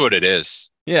natural. That's what it is.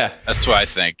 Yeah. That's what I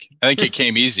think. I think it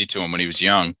came easy to him when he was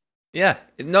young. Yeah.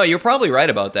 No, you're probably right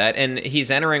about that. And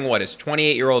he's entering, his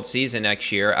 28-year-old season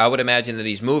next year. I would imagine that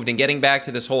he's moved. And getting back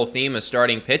to this whole theme of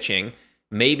starting pitching,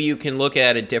 maybe you can look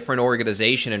at a different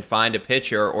organization and find a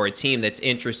pitcher or a team that's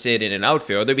interested in an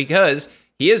outfielder, because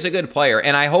he is a good player.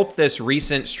 And I hope this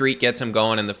recent streak gets him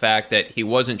going, and the fact that he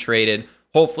wasn't traded,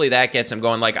 hopefully that gets him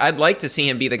going. Like, I'd like to see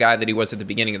him be the guy that he was at the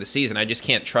beginning of the season. I just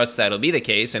can't trust that'll be the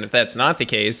case. And if that's not the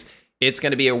case, it's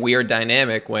going to be a weird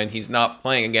dynamic when he's not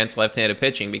playing against left-handed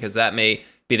pitching, because that may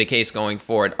be the case going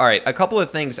forward. All right, a couple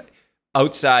of things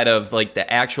outside of like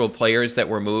the actual players that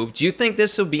were moved. Do you think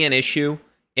this will be an issue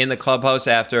in the clubhouse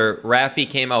after Rafi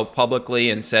came out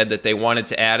publicly and said that they wanted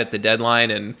to add at the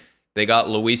deadline and they got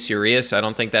Luis Urias? I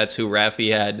don't think that's who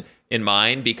Rafi had in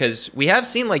mind, because we have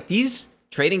seen like these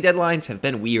trading deadlines have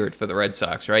been weird for the Red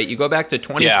Sox, right? You go back to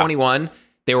 2021,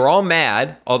 They were all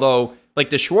mad, although like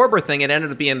the Schwarber thing, it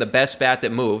ended up being the best bat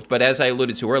that moved. But as I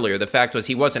alluded to earlier, the fact was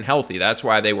he wasn't healthy. That's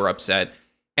why they were upset.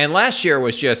 And last year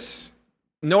was just,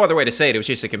 no other way to say it, it was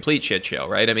just a complete shit show,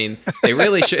 right? I mean, they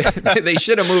really should they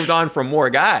should have moved on from more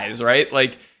guys, right?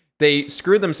 Like they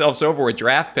screwed themselves over with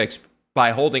draft picks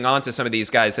by holding on to some of these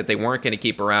guys that they weren't going to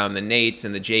keep around, the Nates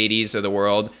and the JDs of the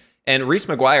world. And Reese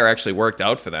McGuire actually worked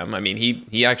out for them. I mean,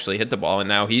 he actually hit the ball, and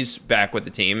now he's back with the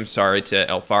team. Sorry to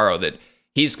Alfaro that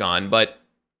he's gone, but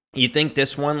you think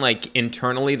this one, like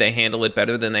internally, they handle it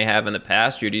better than they have in the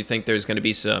past? Or do you think there's going to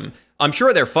be some... I'm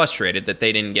sure they're frustrated that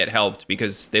they didn't get helped,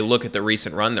 because they look at the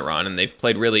recent run they're on, and they've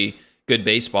played really good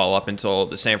baseball up until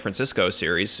the San Francisco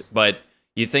series. But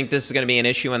you think this is going to be an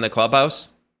issue in the clubhouse?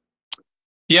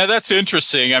 Yeah, that's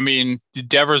interesting. I mean,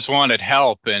 Devers wanted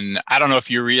help, and I don't know if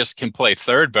Urias can play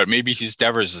third, but maybe he's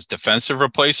Devers' defensive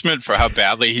replacement for how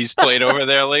badly he's played over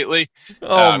there lately.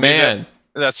 Oh, man.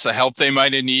 That's the help they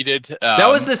might have needed. That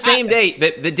was the same day,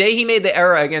 the day he made the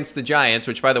error against the Giants,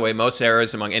 which, by the way, most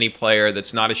errors among any player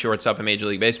that's not a shortstop in Major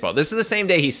League Baseball. This is the same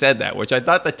day he said that, which I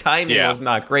thought the timing was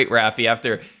not great, Rafi,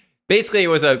 after basically it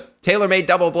was a tailor-made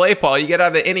double play, Paul. You get out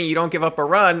of the inning, you don't give up a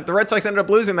run. The Red Sox ended up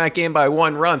losing that game by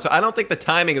 1 run. So I don't think the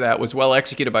timing of that was well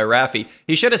executed by Raffy.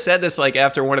 He should have said this like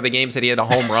after one of the games that he had a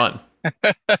home run.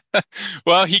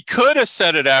 Well, he could have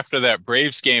said it after that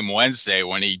Braves game Wednesday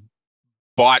when he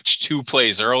botched 2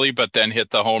 plays early, but then hit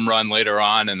the home run later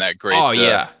on in that great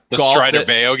the Strider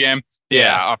Bayo game.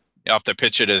 Yeah, off the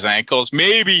pitch at his ankles.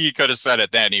 Maybe he could have said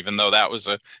it then, even though that was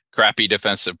a crappy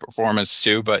defensive performance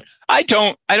too. But I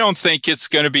don't think it's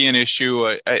going to be an issue.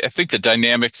 I think the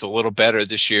dynamic's a little better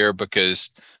this year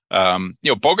because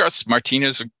Bogart's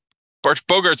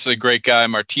a great guy.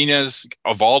 Martinez,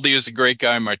 Eovaldi is a great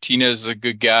guy. Martinez is a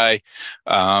good guy.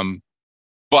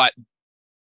 But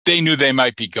they knew they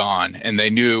might be gone, and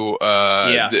they knew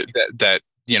that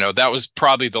that was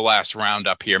probably the last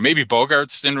roundup here. Maybe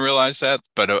Bogarts didn't realize that,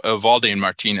 but Eovaldi and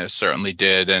Martinez certainly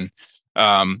did. And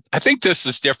I think this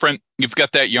is different. You've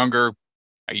got that younger,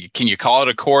 can you call it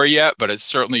a core yet? But it's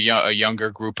certainly a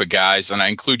younger group of guys. And I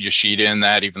include Yoshida in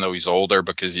that, even though he's older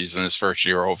because he's in his first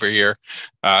year over here.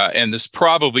 And there's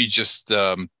probably just,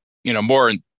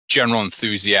 more general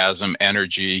enthusiasm,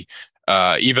 energy.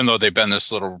 Even though they've been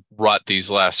this little rut these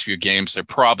last few games, they're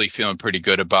probably feeling pretty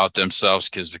good about themselves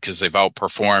because they've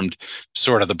outperformed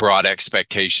sort of the broad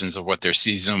expectations of what their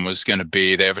season was going to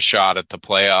be. They have a shot at the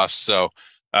playoffs. So,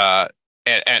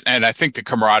 and I think the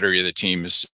camaraderie of the team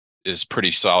is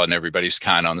pretty solid and everybody's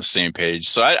kind of on the same page.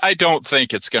 So I don't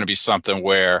think it's going to be something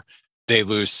where they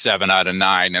lose 7 out of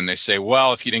 9 and they say,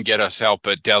 well, if you didn't get us help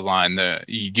at deadline,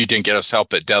 you didn't get us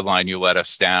help at deadline, you let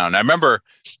us down. I remember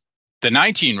the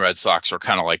 19 Red Sox were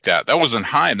kind of like that. That wasn't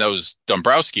Heim. That was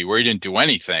Dombrowski, where he didn't do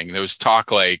anything. There was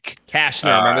talk like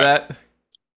Cashner. Remember that?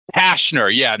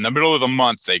 Cashner, yeah. In the middle of the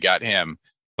month, they got him.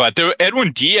 But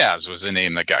Edwin Diaz was a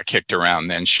name that got kicked around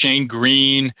then. Shane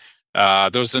Green. There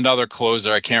was another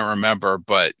closer I can't remember,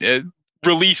 but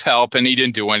relief help, and he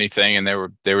didn't do anything, and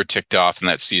they were ticked off, and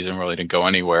that season really didn't go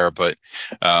anywhere. But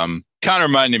kind of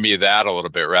reminded me of that a little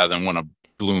bit rather than one of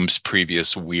Bloom's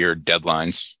previous weird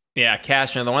deadlines. Yeah,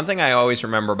 Cashner. The one thing I always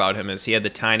remember about him is he had the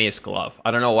tiniest glove.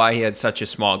 I don't know why he had such a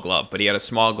small glove, but he had a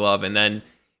small glove. And then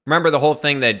remember the whole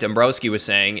thing that Dombrowski was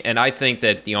saying, and I think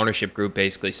that the ownership group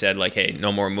basically said, like, hey,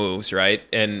 no more moves, right?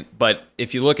 But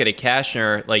if you look at it,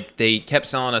 Cashner, like, they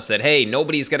kept telling us that, hey,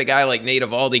 nobody's got a guy like Nate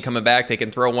Eovaldi coming back that can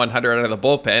throw 100 out of the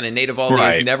bullpen, and Nate Eovaldi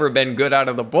has never been good out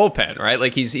of the bullpen, right?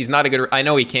 Like, he's not a good... I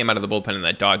know he came out of the bullpen in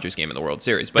that Dodgers game in the World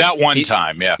Series, but... That one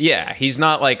time, yeah. Yeah, he's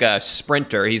not like a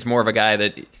sprinter. He's more of a guy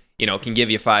that... can give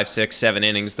you 5, 6, 7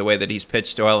 innings the way that he's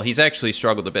pitched. Well, he's actually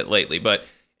struggled a bit lately,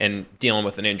 and dealing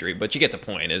with an injury. But you get the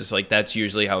point. Is like that's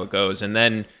usually how it goes. And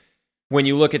then when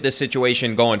you look at this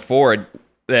situation going forward,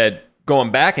 that going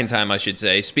back in time, I should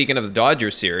say. Speaking of the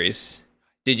Dodgers series,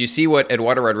 did you see what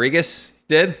Eduardo Rodriguez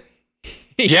did?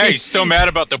 Yeah, he's still mad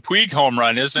about the Puig home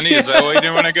run, isn't he? Is that why he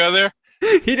didn't want to go there?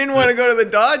 He didn't want to go to the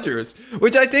Dodgers,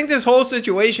 which I think this whole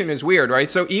situation is weird, right?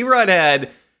 So Erod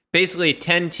had basically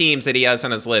 10 teams that he has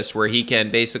on his list where he can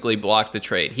basically block the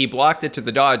trade. He blocked it to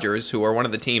the Dodgers, who are one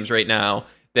of the teams right now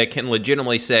that can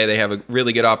legitimately say they have a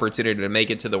really good opportunity to make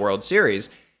it to the World Series.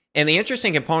 And the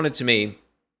interesting component to me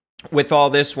with all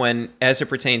this as it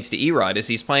pertains to Erod is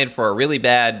he's playing for a really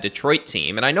bad Detroit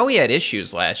team. And I know he had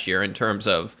issues last year in terms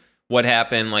of what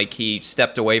happened, like he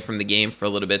stepped away from the game for a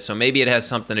little bit. So maybe it has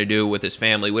something to do with his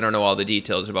family. We don't know all the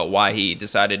details about why he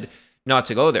decided not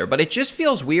to go there. But it just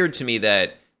feels weird to me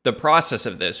that the process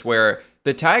of this, where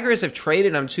the Tigers have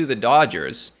traded him to the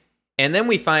Dodgers, and then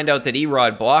we find out that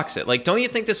Erod blocks it. Like, don't you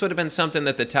think this would have been something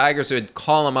that the Tigers would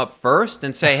call him up first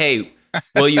and say, hey,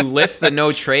 will you lift the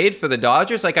no trade for the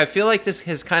Dodgers? Like, I feel like this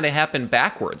has kind of happened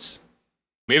backwards.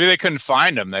 Maybe they couldn't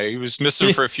find him. He was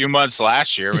missing for a few months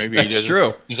last year. Maybe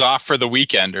he's off for the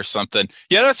weekend or something.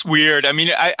 Yeah, that's weird. I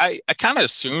mean, I kind of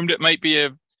assumed it might be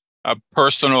a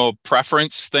personal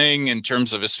preference thing in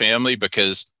terms of his family,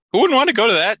 because who wouldn't want to go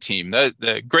to that team?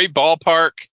 The great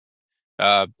ballpark,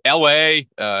 LA,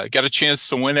 got a chance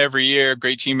to win every year,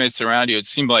 great teammates around you. It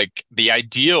seemed like the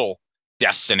ideal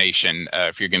destination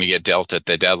if you're going to get dealt at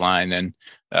the deadline. And,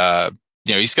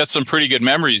 he's got some pretty good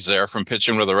memories there from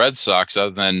pitching with the Red Sox,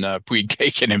 other than Puig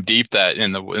taking him deep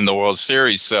in the World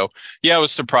Series. So, yeah, it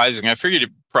was surprising. I figured it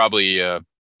probably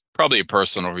a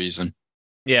personal reason.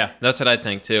 Yeah, that's what I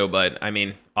think too. But, I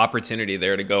mean, opportunity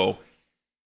there to go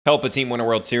help a team win a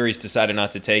World Series, decided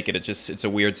not to take it. It's a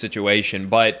weird situation.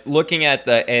 But looking at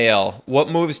the AL, what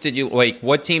moves did you like?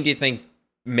 What team do you think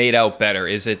made out better?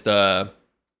 Is it the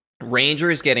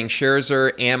Rangers getting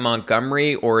Scherzer and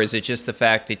Montgomery, or is it just the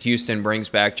fact that Houston brings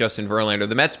back Justin Verlander?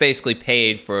 The Mets basically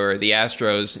paid for the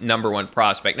Astros' #1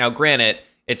 prospect. Now, granted,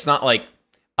 it's not like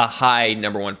a high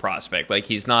number one prospect. Like,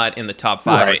 he's not in the top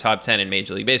 5 or Right. top 10 in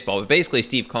Major League Baseball. But basically,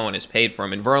 Steve Cohen has paid for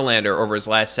him. And Verlander, over his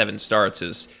last 7 starts,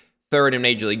 is third in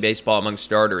Major League Baseball among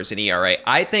starters in ERA.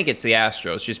 I think it's the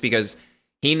Astros, just because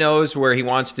he knows where he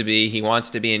wants to be. He wants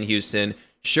to be in Houston.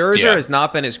 Scherzer has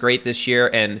not been as great this year.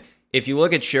 And if you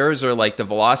look at Scherzer, like, the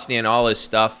velocity and all his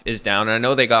stuff is down. And I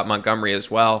know they got Montgomery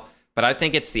as well. But I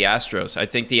think it's the Astros. I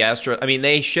think the Astros, I mean,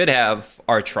 they should have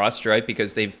our trust, right?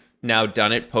 Because they've now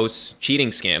done it post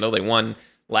cheating scandal. They won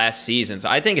last season. So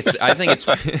I think it's I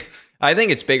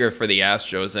think it's bigger for the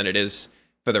Astros than it is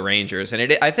for the Rangers.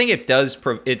 And I think it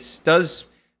does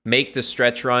make the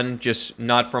stretch run, just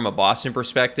not from a Boston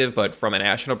perspective, but from a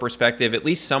national perspective, at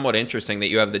least somewhat interesting that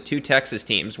you have the 2 Texas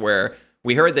teams where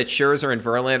we heard that Scherzer and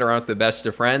Verlander aren't the best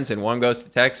of friends, and one goes to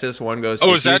Texas, one goes to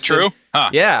Houston. Is that true?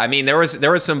 Huh. Yeah, I mean, there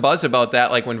was some buzz about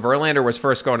that, like when Verlander was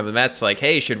first going to the Mets, like,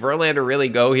 hey, should Verlander really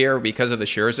go here because of the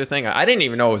Scherzer thing? I didn't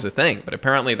even know it was a thing, but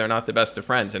apparently they're not the best of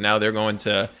friends, and now they're going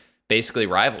to basically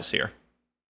rivals here.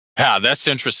 Yeah, that's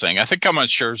interesting. I think I'm on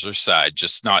Scherzer's side,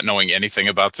 just not knowing anything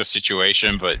about the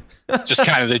situation, but just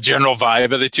kind of the general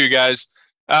vibe of the 2 guys.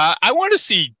 I want to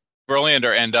see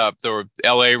Verlander end up. There were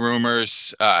LA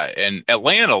rumors and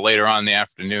Atlanta later on in the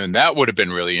afternoon. That would have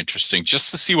been really interesting,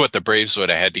 just to see what the Braves would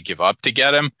have had to give up to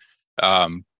get him,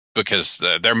 because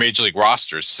their major league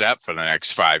roster is set for the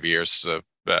next 5 years. So,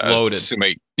 loaded. So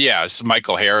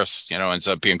Michael Harris, ends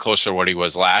up being closer to what he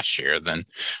was last year than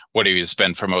what he has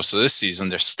been for most of this season.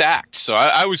 They're stacked. So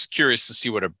I was curious to see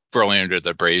what a Verlander,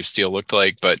 the Braves deal looked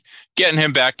like, but getting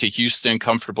him back to Houston,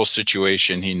 comfortable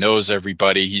situation. He knows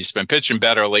everybody. He's been pitching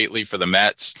better lately for the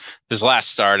Mets. His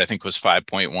last start, I think, was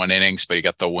 5.1 innings, but he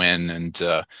got the win and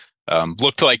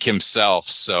looked like himself.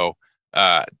 So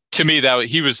to me, that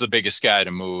he was the biggest guy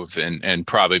to move and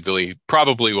probably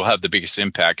will have the biggest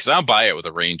impact, because I'll buy it with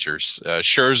the Rangers.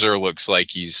 Scherzer looks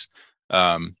like he's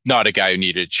not a guy who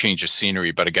needed a change of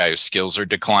scenery, but a guy whose skills are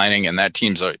declining, and that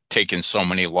team's taken so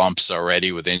many lumps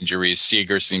already with injuries.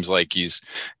 Seager seems like he's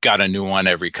got a new one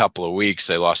every couple of weeks.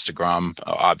 They lost to Grom,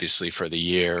 obviously, for the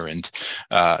year, and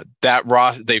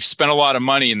they've spent a lot of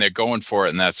money and they're going for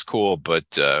it, and that's cool,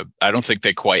 but I don't think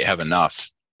they quite have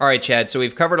enough. All right, Chad, so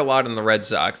we've covered a lot on the Red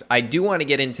Sox. I do want to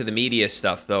get into the media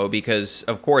stuff, though, because,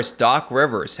 of course, Doc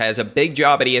Rivers has a big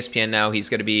job at ESPN now. He's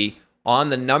going to be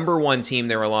on the number 1 team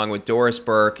there along with Doris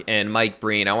Burke and Mike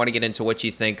Breen. I want to get into what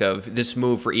you think of this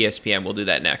move for ESPN. We'll do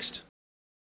that next.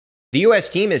 The U.S.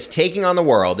 team is taking on the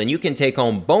world, and you can take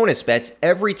home bonus bets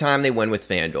every time they win with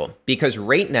FanDuel. Because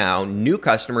right now, new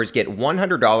customers get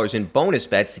 $100 in bonus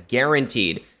bets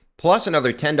guaranteed, plus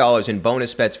another $10 in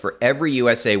bonus bets for every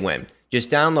USA win. Just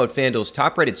download FanDuel's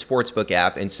top-rated sportsbook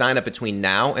app and sign up between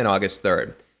now and August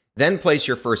 3rd. Then place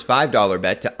your first $5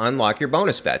 bet to unlock your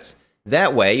bonus bets.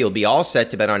 That way, you'll be all set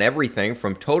to bet on everything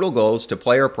from total goals to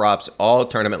player props all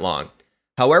tournament long.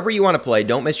 However you want to play,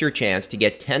 don't miss your chance to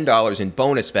get $10 in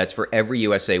bonus bets for every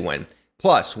USA win.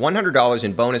 Plus, $100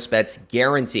 in bonus bets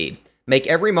guaranteed. Make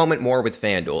every moment more with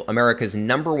FanDuel, America's #1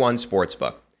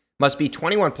 sportsbook. Must be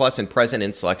 21 plus and present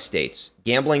in select states.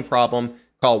 Gambling problem?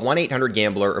 Call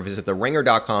 1-800-GAMBLER or visit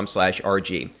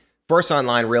theringer.com/RG. First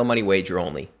online real money wager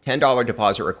only. $10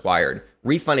 deposit required.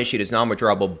 Refund issued as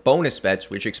non-withdrawable bonus bets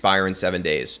which expire in 7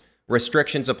 days.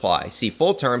 Restrictions apply. See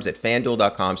full terms at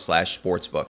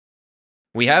fanduel.com/sportsbook.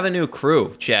 We have a new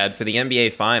crew, Chad, for the NBA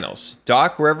Finals.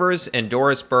 Doc Rivers and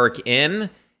Doris Burke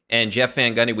in, and Jeff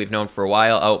Van Gundy, we've known for a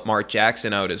while, out. Mark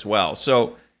Jackson out as well.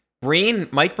 So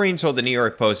Mike Breen told the New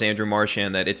York Post, Andrew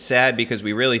Marchand, that it's sad because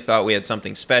we really thought we had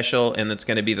something special, and that's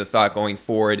going to be the thought going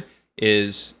forward,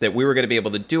 is that we were going to be able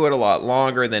to do it a lot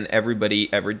longer than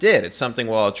everybody ever did. It's something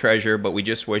we'll all treasure, but we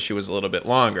just wish it was a little bit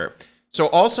longer. So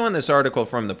also in this article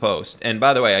from the Post, and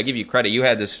by the way, I give you credit, you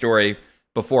had this story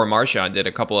before Marchand did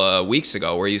a couple of weeks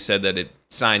ago, where you said that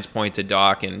signs point to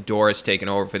Doc and Doris taking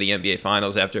over for the NBA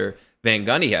Finals after Van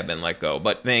Gundy had been let go.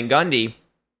 But Van Gundy,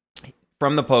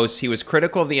 from the Post, he was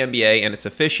critical of the NBA and its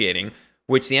officiating,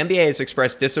 which the NBA has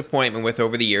expressed disappointment with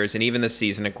over the years and even this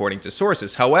season, according to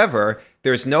sources. However,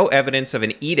 there's no evidence of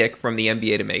an edict from the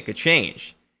NBA to make a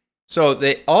change. So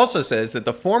it also says that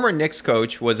the former Knicks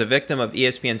coach was a victim of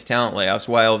ESPN's talent layoffs,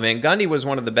 while Van Gundy was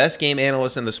one of the best game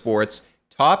analysts in the sports.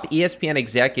 Top ESPN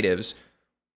executives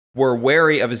were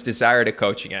wary of his desire to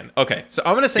coach again. Okay, so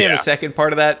I'm going to say in the second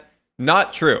part of that,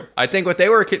 not true. I think what they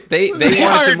wanted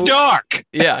to move. Doc.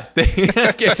 Yeah,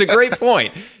 it's a great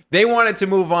point. They wanted to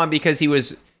move on because he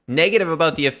was negative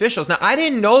about the officials. Now, I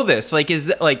didn't know this.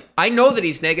 I know that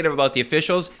he's negative about the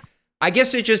officials. I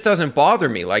guess it just doesn't bother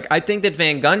me. I think that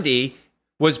Van Gundy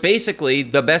was basically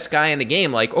the best guy in the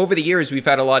game. Like over the years, we've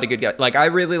had a lot of good guys. Like I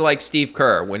really liked Steve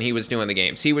Kerr when he was doing the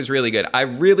games. He was really good. I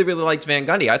really, really liked Van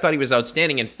Gundy. I thought he was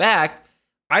outstanding. In fact,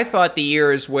 I thought the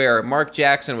years where Mark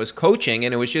Jackson was coaching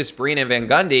and it was just Breen and Van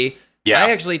Gundy, I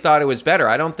actually thought it was better.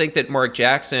 I don't think that Mark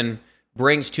Jackson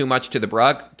brings too much to the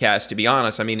broadcast, to be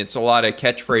honest. I mean, it's a lot of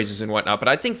catchphrases and whatnot, but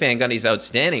I think Van Gundy's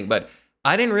outstanding. But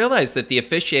I didn't realize that the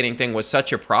officiating thing was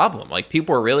such a problem. Like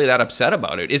people were really that upset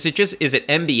about it. Is it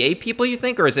NBA people you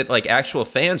think, or is it like actual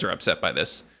fans are upset by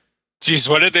this? Geez,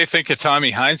 what did they think of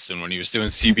Tommy Heinsohn when he was doing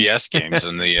CBS games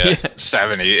in the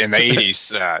 70s, in the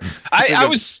 80s? I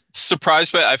was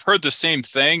surprised by it. I've heard the same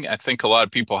thing. I think a lot of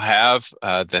people have,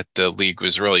 that the league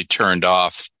was really turned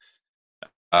off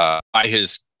by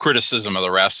his criticism of the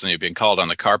refs, and he'd been called on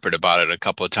the carpet about it a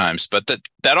couple of times. But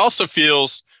that also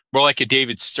feels more like a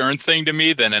David Stern thing to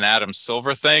me than an Adam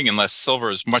Silver thing, unless Silver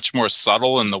is much more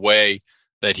subtle in the way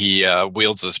that he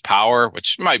wields his power,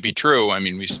 which might be true. I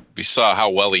mean, we saw how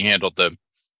well he handled the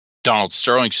Donald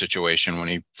Sterling situation when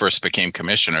he first became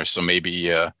commissioner. So maybe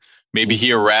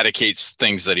he eradicates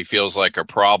things that he feels like are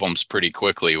problems pretty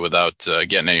quickly without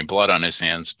getting any blood on his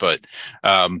hands. But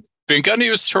Van Gundy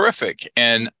was terrific,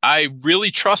 and I really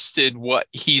trusted what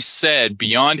he said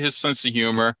beyond his sense of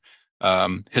humor.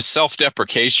 His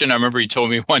self-deprecation. I remember he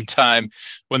told me one time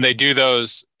when they do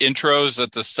those intros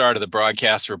at the start of the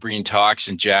broadcast where Breen talks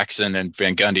and Jackson and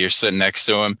Van Gundy are sitting next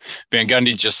to him, Van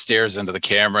Gundy just stares into the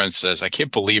camera and says, "I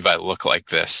can't believe I look like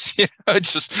this."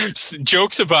 Just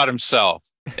jokes about himself.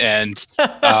 And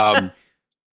that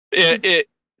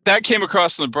came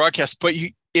across in the broadcast. But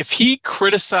if he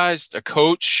criticized a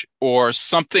coach or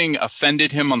something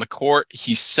offended him on the court,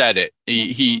 he said it.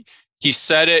 He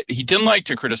said it. He didn't like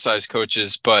to criticize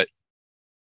coaches, but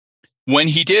when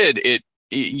he did,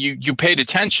 you paid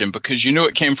attention because you knew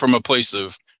it came from a place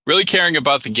of really caring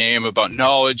about the game, about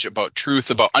knowledge, about truth,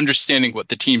 about understanding what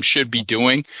the team should be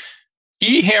doing.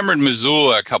 He hammered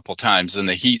Missoula a couple times in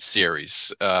the Heat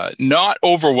series, not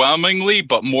overwhelmingly,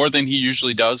 but more than he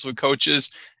usually does with coaches.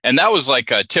 And that was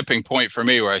like a tipping point for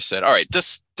me where I said, all right,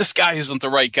 this guy isn't the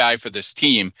right guy for this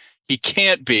team. He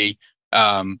can't be.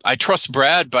 I trust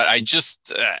Brad, but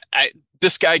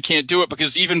this guy can't do it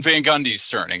because even Van Gundy's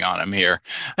turning on him here.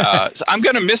 So I'm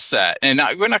going to miss that. And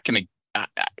we're not going to,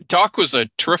 Doc was a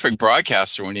terrific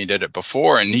broadcaster when he did it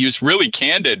before, and he was really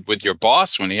candid with your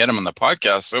boss when he had him on the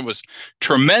podcast. So it was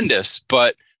tremendous,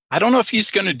 but I don't know if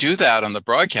he's going to do that on the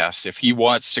broadcast if he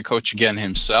wants to coach again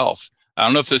himself. I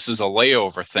don't know if this is a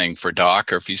layover thing for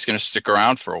Doc or if he's going to stick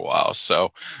around for a while.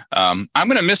 So I'm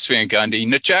going to miss Van Gundy.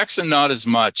 Nick Jackson, not as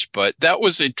much, but that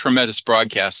was a tremendous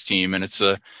broadcast team. And it's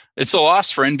a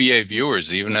loss for NBA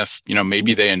viewers, even if,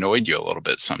 maybe they annoyed you a little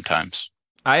bit sometimes.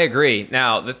 I agree.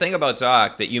 Now, the thing about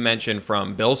Doc that you mentioned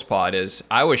from Bill's pod is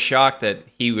I was shocked that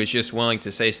he was just willing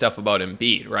to say stuff about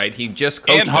Embiid, right? He just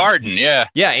coached and Harden, yeah.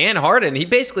 Yeah, and Harden. He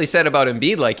basically said about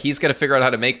Embiid, like, he's going to figure out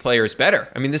how to make players better.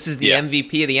 I mean, this is the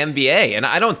MVP of the NBA, and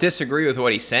I don't disagree with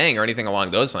what he's saying or anything along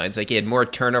those lines. Like, he had more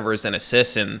turnovers than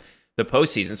assists in the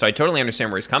postseason, so I totally understand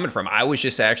where he's coming from. I was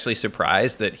just actually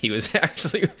surprised that he was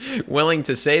actually willing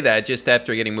to say that just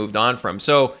after getting moved on from.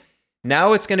 So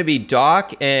now it's going to be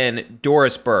Doc and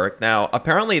Doris Burke. Now,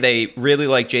 apparently they really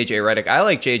like JJ Redick. I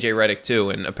like JJ Redick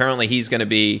too, and apparently he's going to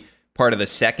be part of the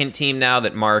second team now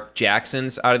that Mark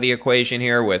Jackson's out of the equation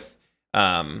here with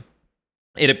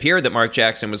it appeared that Mark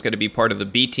Jackson was going to be part of the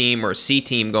B team or C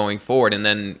team going forward, and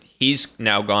then he's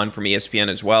now gone from ESPN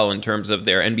as well in terms of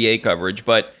their NBA coverage.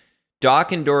 But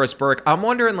Doc and Doris Burke, I'm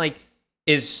wondering, like,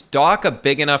 is Doc a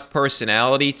big enough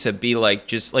personality to be like,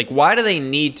 just like, why do they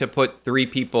need to put three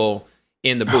people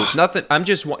in the booth? Nothing.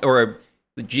 Or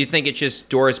do you think it's just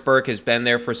Doris Burke has been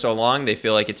there for so long, they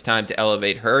feel like it's time to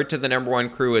elevate her to the number one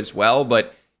crew as well?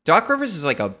 But Doc Rivers is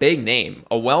like a big name,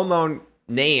 a well-known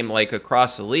name, like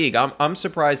across the league. I'm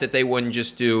surprised that they wouldn't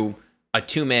just do a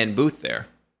two-man booth there.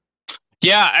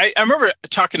 Yeah, I remember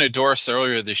talking to Doris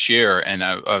earlier this year, and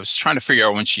I was trying to figure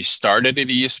out when she started at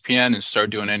ESPN and started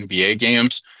doing NBA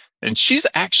games. And she's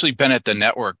actually been at the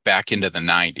network back into the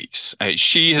 90s.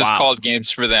 She has called games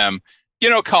for them,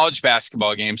 college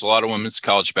basketball games, a lot of women's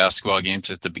college basketball games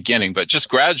at the beginning, but just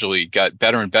gradually got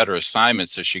better and better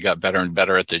assignments as she got better and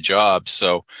better at the job.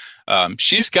 So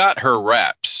she's got her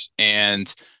reps,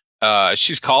 and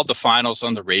she's called the finals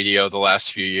on the radio the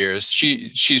last few years.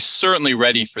 She's certainly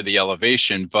ready for the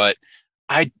elevation, but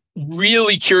I'm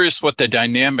really curious what the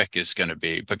dynamic is going to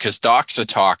be because Doc's a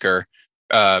talker.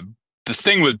 The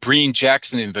thing with Breen,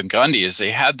 Jackson, and Van Gundy is they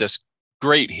had this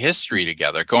great history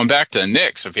together. Going back to the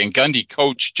Knicks, Van Gundy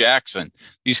coached Jackson.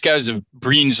 These guys have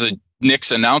Breen's a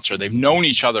Knicks announcer. They've known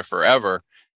each other forever,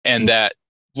 and that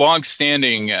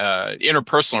long-standing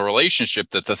interpersonal relationship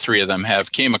that the three of them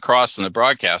have came across in the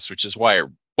broadcast, which is why it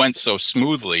went so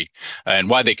smoothly and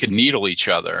why they could needle each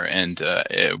other and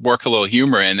work a little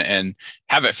humor and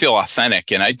have it feel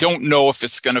authentic. And I don't know if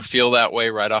it's going to feel that way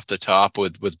right off the top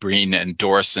with Breen and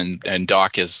Doris and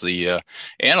Doc as the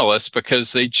analysts,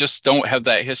 because they just don't have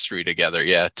that history together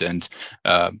yet. And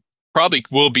probably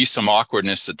will be some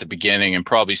awkwardness at the beginning and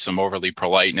probably some overly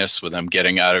politeness with them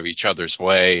getting out of each other's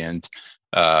way. And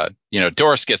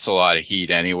Doris gets a lot of heat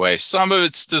anyway. Some of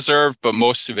it's deserved, but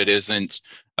most of it isn't.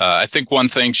 I think one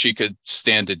thing she could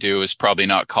stand to do is probably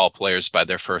not call players by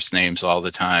their first names all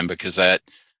the time, because that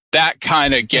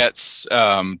kind of gets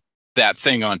that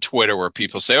thing on Twitter where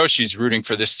people say, "Oh, she's rooting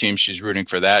for this team, she's rooting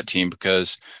for that team,"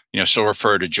 because she'll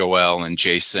refer to Joel and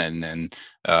Jason and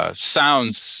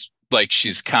sounds like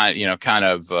she's kind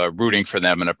of rooting for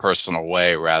them in a personal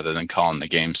way rather than calling the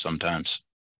game sometimes.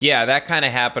 Yeah, that kind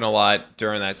of happened a lot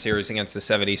during that series against the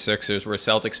 76ers, where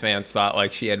Celtics fans thought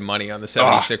like she had money on the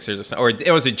 76ers or something. Or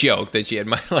it was a joke that she had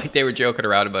money, like they were joking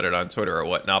around about it on Twitter or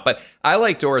whatnot. But I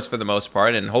like Doris for the most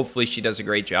part, and hopefully she does a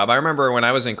great job. I remember when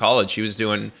I was in college, she was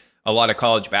doing a lot of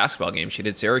college basketball games. She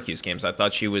did Syracuse games. I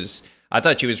thought she was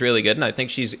really good, and I think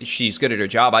she's good at her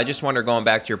job. I just wonder, going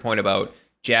back to your point about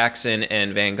Jackson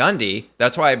and Van Gundy,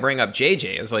 that's why I bring up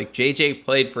JJ. It's like JJ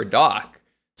played for Doc.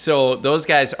 So those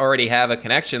guys already have a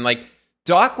connection. Like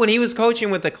Doc, when he was coaching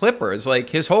with the Clippers, like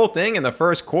his whole thing in the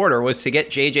first quarter was to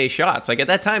get JJ shots. Like at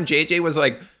that time, JJ was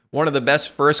like one of the best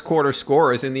first quarter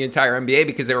scorers in the entire NBA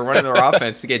because they were running their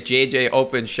offense to get JJ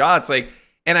open shots. Like,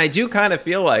 and I do kind of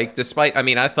feel like,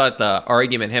 I thought the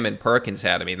argument him and Perkins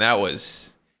had, that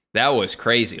was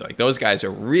crazy. Like those guys are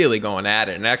really going at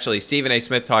it. And actually Stephen A.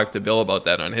 Smith talked to Bill about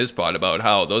that on his pod, about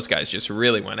how those guys just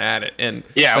really went at it. And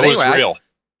yeah, it was real.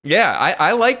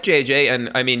 I like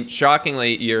JJ, and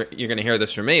shockingly, you're going to hear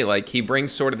this from me. Like he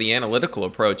brings sort of the analytical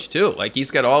approach too. Like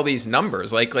he's got all these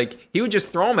numbers. Like he would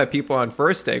just throw them at people on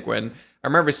first take. When I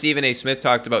remember Stephen A. Smith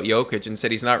talked about Jokic and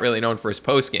said he's not really known for his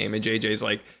post game, and JJ's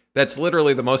like, that's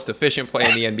literally the most efficient player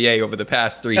in the NBA over the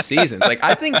past 3 seasons. Like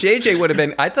I think JJ would have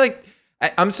been.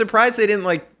 I'm surprised they didn't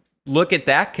like look at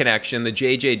that connection, the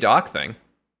JJ Doc thing.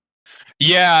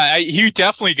 Yeah, he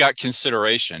definitely got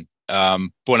consideration.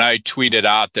 When I tweeted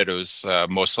out that it was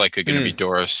most likely going to be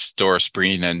Doris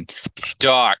Breen and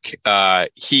Doc,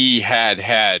 he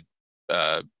had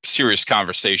serious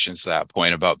conversations at that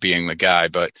point about being the guy.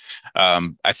 But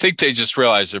I think they just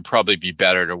realized it'd probably be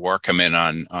better to work him in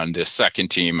on the second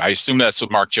team. I assume that's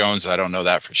with Mark Jones. I don't know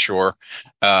that for sure.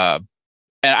 And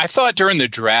I thought during the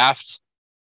draft,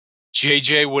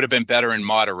 JJ would have been better in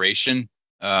moderation.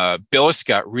 Billis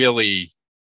got really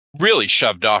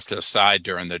shoved off to the side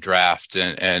during the draft.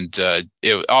 And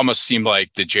it almost seemed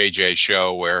like the JJ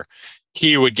show where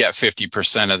he would get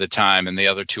 50% of the time and the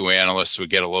other two analysts would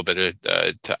get a little bit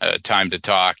of time to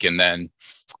talk. And then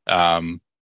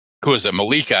who was it?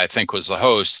 Malika, I think, was the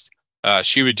host.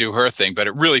 She would do her thing, but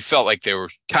it really felt like they were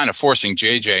kind of forcing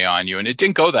JJ on you, and it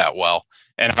didn't go that well.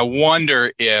 And I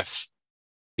wonder if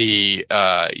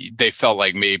they felt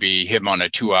like maybe him on a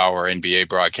 2-hour NBA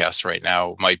broadcast right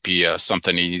now might be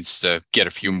something he needs to get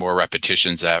a few more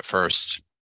repetitions at first.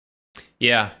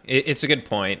 Yeah, it's a good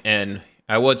point. And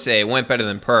I would say it went better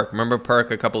than Perk. Remember Perk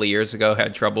a couple of years ago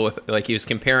had trouble with, like, he was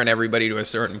comparing everybody to a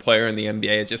certain player in the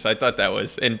NBA. I thought that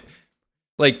was, and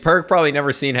like Perk probably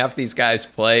never seen half these guys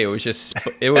play.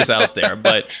 It was out there,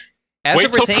 but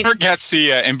wait till Perk gets the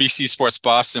NBC Sports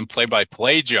Boston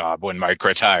play-by-play job when Mike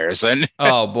retires. And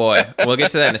oh boy, we'll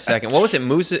get to that in a second. What was it,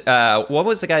 what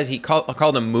was the guys he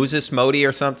called him Moses Modi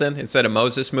or something instead of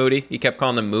Moses Moody? He kept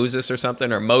calling him Moses or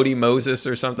something, or Modi Moses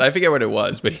or something. I forget what it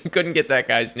was, but he couldn't get that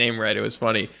guy's name right. It was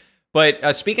funny.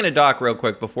 But speaking of Doc, real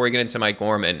quick before we get into Mike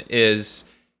Gorman, is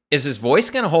his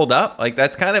voice going to hold up? Like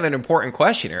that's kind of an important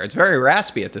question here. It's very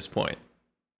raspy at this point.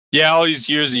 Yeah, all these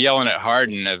years of yelling at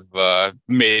Harden have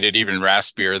made it even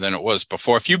raspier than it was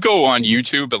before. If you go on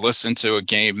YouTube and listen to a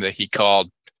game that he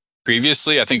called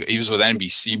previously, I think he was with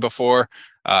NBC before,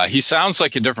 he sounds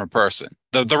like a different person.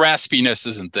 The raspiness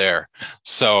isn't there.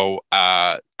 So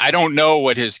I don't know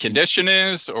what his condition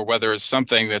is or whether it's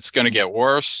something that's going to get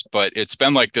worse, but it's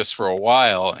been like this for a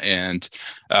while. And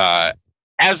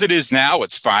as it is now,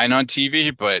 it's fine on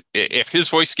TV. But if his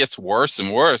voice gets worse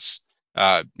and worse,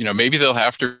 maybe they'll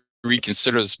have to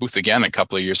reconsider this booth again a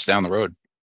couple of years down the road.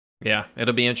 Yeah,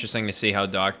 it'll be interesting to see how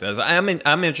Doc does. I'm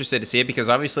interested to see it because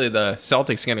obviously the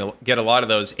Celtics are going to get a lot of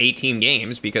those 18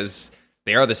 games because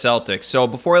they are the Celtics. So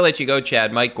before I let you go,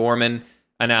 Chad, Mike Gorman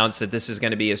announced that this is going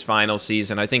to be his final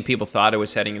season. I think people thought it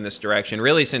was heading in this direction.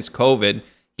 Really, since COVID,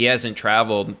 he hasn't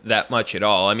traveled that much at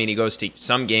all. I mean, he goes to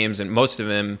some games and most of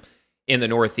them in the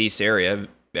Northeast area.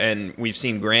 And we've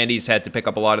seen Grandy's had to pick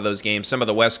up a lot of those games. Some of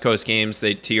the West Coast games,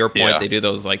 to your point, they do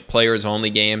those like players only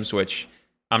games, which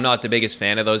I'm not the biggest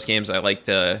fan of those games. I like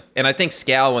to, and I think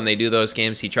Scal, when they do those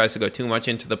games, he tries to go too much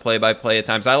into the play-by-play at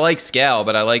times. I like Scal,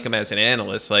 but I like him as an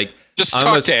analyst. Like, just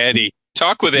talk to Eddie.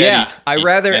 Talk with Eddie. Yeah, I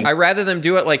rather them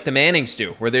do it like the Mannings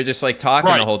do, where they're just like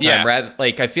talking the whole time. Yeah.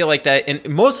 I feel like that, and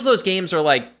most of those games are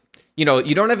like, you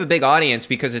don't have a big audience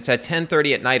because it's at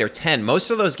 10:30 at night or 10. Most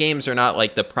of those games are not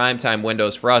like the primetime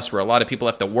windows for us, where a lot of people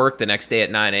have to work the next day at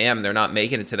 9 a.m. They're not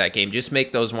making it to that game. Just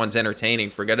make those ones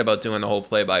entertaining. Forget about doing the whole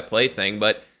play-by-play thing.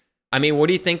 But I mean, what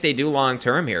do you think they do long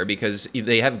term here? Because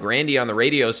they have Grandy on the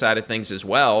radio side of things as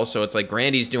well. So it's like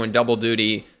Grandy's doing double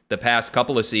duty the past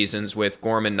couple of seasons with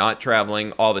Gorman not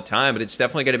traveling all the time. But it's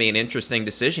definitely going to be an interesting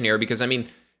decision here because, I mean,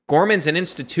 Gorman's an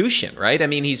institution, right? I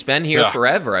mean, he's been here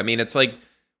forever. I mean, it's like,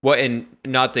 and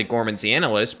not that Gorman's the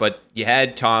analyst, but you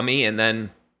had Tommy, and then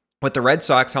with the Red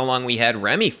Sox, how long we had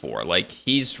Remy for? Like,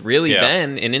 he's really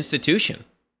been an institution.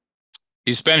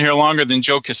 He's been here longer than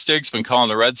Joe Castig's been calling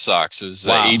the Red Sox. It was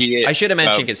 88. I should have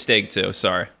mentioned Castig too.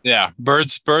 Sorry. Yeah,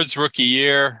 Bird's rookie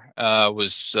year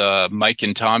was Mike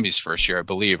and Tommy's first year, I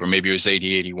believe, or maybe it was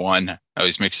 80-81. I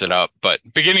always mix it up, but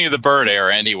beginning of the Bird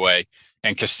era anyway.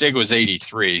 And Castig was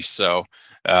 83. So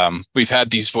we've had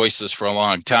these voices for a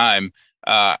long time.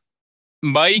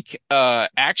 Mike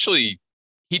actually,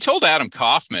 he told Adam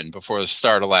Kaufman before the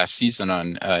start of last season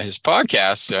on his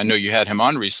podcast, I know you had him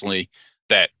on recently,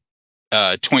 that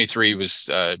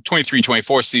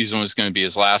 23-24 season was going to be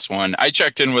his last one. I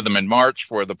checked in with him in March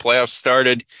before the playoffs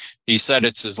started. He said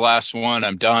it's his last one.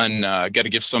 I'm done. Got to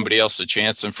give somebody else a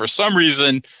chance. And for some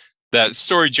reason, that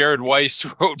story Jared Weiss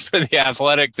wrote for The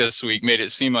Athletic this week made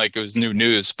it seem like it was new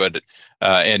news, but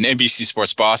and NBC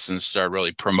Sports Boston started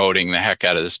really promoting the heck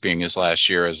out of this being his last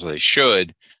year, as they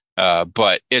should.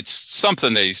 But it's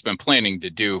something that he's been planning to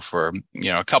do for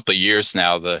a couple of years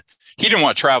now. He didn't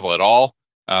want to travel at all.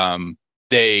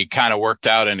 They kind of worked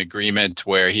out an agreement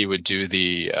where he would do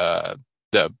the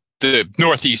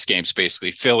Northeast games,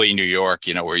 basically Philly, New York,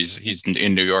 where he's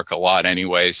in New York a lot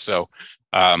anyway. So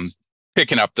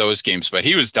picking up those games, but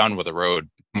he was done with the road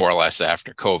more or less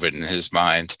after COVID in his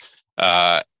mind.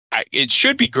 It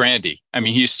should be Grandy. I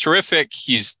mean, he's terrific.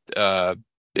 It's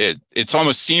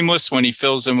almost seamless when he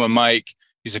fills in with Mike.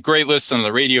 He's a great listener on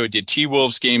the radio. He did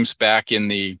T-Wolves games back in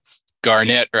the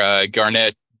Garnett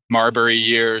Marbury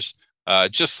years.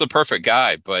 Just the perfect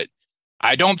guy, but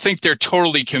I don't think they're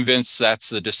totally convinced that's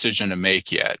the decision to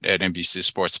make yet at NBC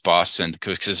Sports Boston,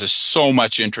 because there's so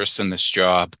much interest in this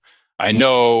job. I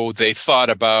know they thought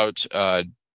about,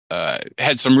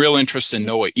 had some real interest in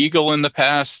Noah Eagle in the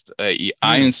past,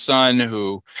 Ian's son,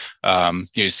 who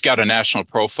he's got a national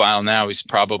profile now. He's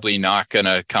probably not going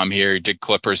to come here. He did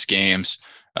Clippers games.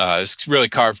 He's really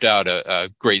carved out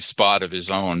a great spot of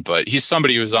his own, but he's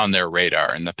somebody who was on their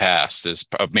radar in the past as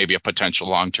maybe a potential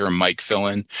long-term Mike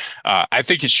fill-in. I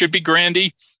think it should be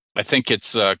Grandy. I think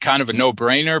it's kind of a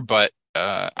no-brainer, but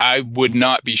I would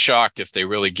not be shocked if they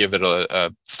really give it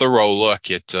a thorough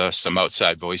look at some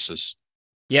outside voices.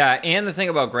 Yeah, and the thing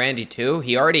about Grandy, too,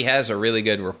 he already has a really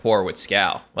good rapport with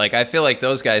Scal. Like, I feel like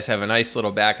those guys have a nice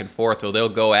little back and forth where they'll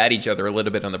go at each other a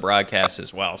little bit on the broadcast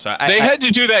as well. So they had to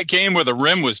do that game where the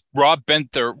rim was Rob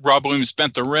Williams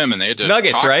bent the rim, and they had to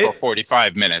Nuggets, talk right? for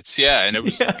 45 minutes. Yeah, and it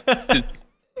was,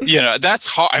 that's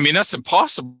hard. I mean, that's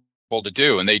impossible to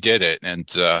do, and they did it.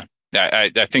 And I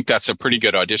think that's a pretty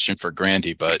good audition for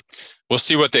Grandy, but we'll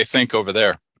see what they think over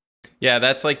there. Yeah,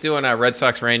 that's like doing Red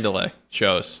Sox rain delay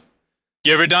shows.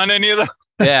 You ever done any of them?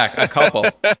 Yeah, a couple.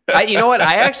 You know what?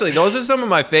 Those are some of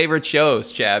my favorite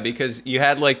shows, Chad, because you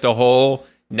had like the whole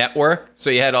network. So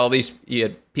you had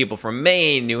people from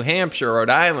Maine, New Hampshire,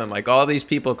 Rhode Island, like all these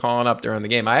people calling up during the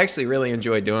game. I actually really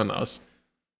enjoyed doing those.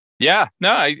 Yeah,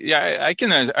 no, I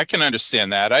can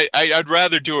understand that. I'd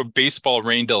rather do a baseball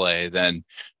rain delay than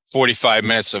 45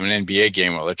 minutes of an NBA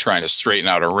game while they're trying to straighten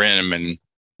out a rim and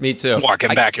me too.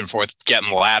 Walking back and forth,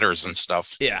 getting ladders and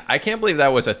stuff. Yeah, I can't believe that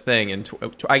was a thing. And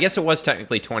I guess it was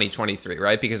technically 2023,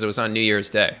 right? Because it was on New Year's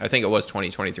Day. I think it was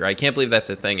 2023. I can't believe that's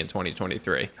a thing in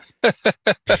 2023. All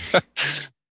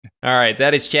right,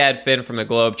 that is Chad Finn from the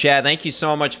Globe. Chad, thank you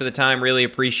so much for the time. Really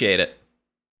appreciate it.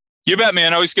 You bet,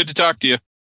 man. Always good to talk to you.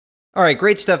 All right,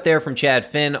 great stuff there from Chad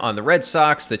Finn on the Red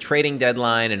Sox, the trading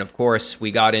deadline, and of course,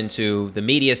 we got into the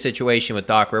media situation with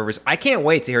Doc Rivers. I can't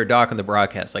wait to hear Doc on the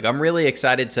broadcast. Like, I'm really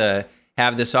excited to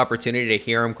have this opportunity to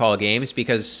hear him call games,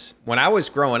 because when I was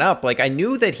growing up, like I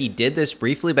knew that he did this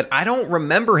briefly, but I don't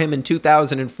remember him in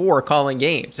 2004 calling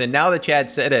games. And now that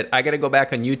Chad said it, I got to go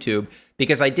back on YouTube,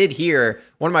 because I did hear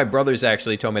one of my brothers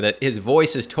actually told me that his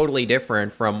voice is totally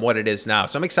different from what it is now.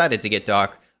 So I'm excited to get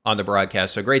Doc on the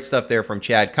broadcast. So great stuff there from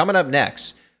Chad. Coming up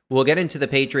next, we'll get into the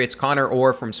Patriots. Conor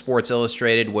Orr from Sports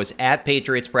Illustrated was at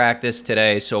Patriots practice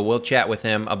today, so we'll chat with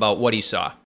him about what he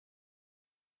saw.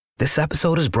 This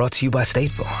episode is brought to you by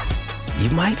State Farm. You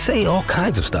might say all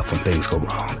kinds of stuff when things go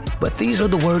wrong, but these are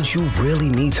the words you really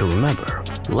need to remember.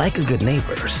 Like a good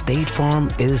neighbor, State Farm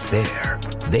is there.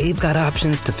 They've got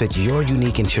options to fit your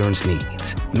unique insurance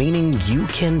needs, meaning you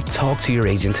can talk to your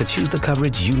agent to choose the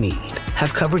coverage you need,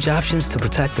 have coverage options to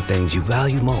protect the things you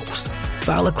value most,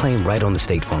 file a claim right on the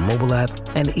State Farm mobile app,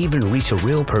 and even reach a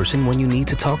real person when you need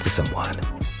to talk to someone.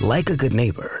 Like a good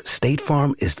neighbor, State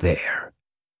Farm is there.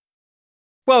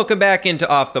 Welcome back into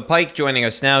Off the Pike. Joining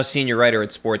us now, senior writer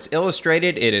at Sports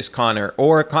Illustrated, it is Conor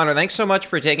Orr. Conor, thanks so much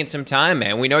for taking some time,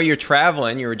 man. We know you're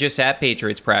traveling. You were just at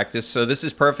Patriots practice, so this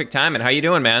is perfect timing. How you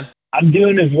doing, man? I'm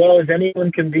doing as well as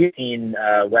anyone can be in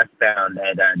westbound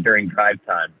during drive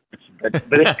time. But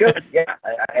it's good. Yeah,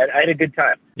 I had a good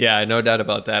time. Yeah, no doubt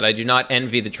about that. I do not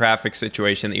envy the traffic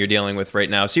situation that you're dealing with right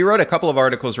now. So you wrote a couple of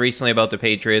articles recently about the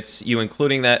Patriots. You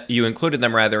included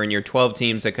them in your 12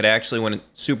 teams that could actually win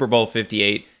Super Bowl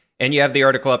 58. And you have the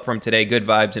article up from today, Good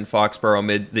Vibes in Foxborough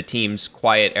amid the team's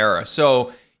quiet era.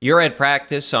 So you're at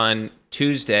practice on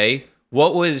Tuesday.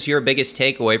 What was your biggest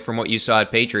takeaway from what you saw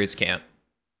at Patriots camp?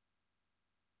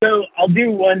 So I'll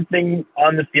do one thing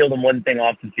on the field and one thing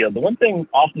off the field. The one thing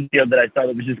off the field that I saw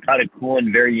that was just kind of cool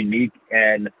and very unique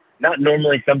and not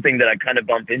normally something that I kind of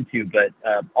bump into, but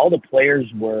all the players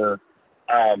were,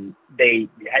 they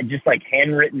had just like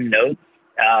handwritten notes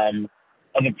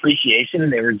of appreciation.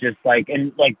 And they were just like,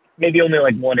 and like maybe only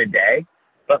like one a day,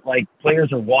 but like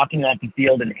players are walking off the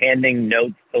field and handing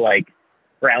notes to like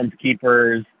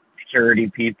groundskeepers,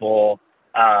 security people.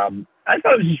 I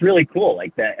thought it was just really cool.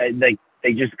 Like that, like,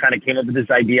 they just kind of came up with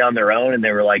this idea on their own, and they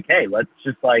were like, hey, let's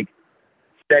just like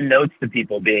send notes to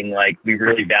people being like, we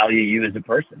really value you as a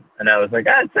person. And I was like,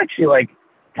 it's actually like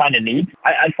kind of neat.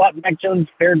 I thought Mac Jones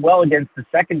fared well against the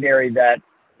secondary that,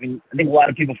 I mean, I think a lot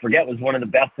of people forget was one of the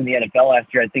best in the NFL last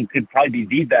year. I think could probably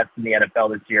be the best in the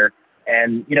NFL this year.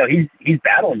 And, you know, he's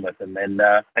battling with them, and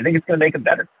I think it's going to make him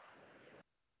better.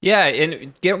 Yeah,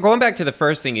 and going back to the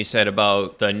first thing you said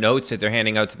about the notes that they're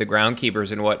handing out to the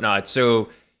groundkeepers and whatnot. So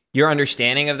your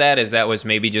understanding of that is that was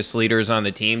maybe just leaders on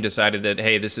the team decided that,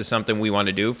 hey, this is something we want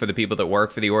to do for the people that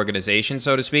work for the organization,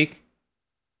 so to speak?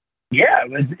 Yeah,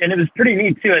 it was pretty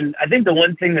neat too. And I think the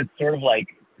one thing that sort of like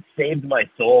saved my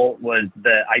soul was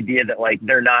the idea that like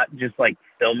they're not just like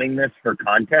filming this for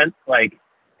content, like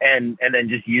and then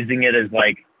just using it as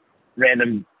like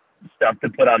random stuff to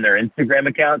put on their Instagram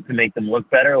account to make them look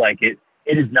better. Like it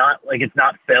is not like, it's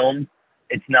not filmed.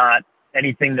 It's not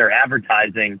anything they're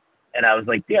advertising. And I was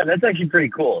like, damn, that's actually pretty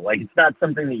cool. Like, it's not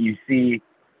something that you see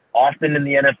often in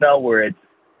the NFL where it's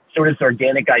sort of this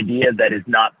organic idea that is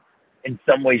not in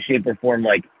some way, shape, or form,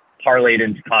 like, parlayed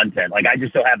into content. Like, I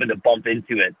just so happened to bump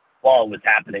into it while it was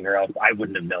happening, or else I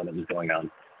wouldn't have known it was going on.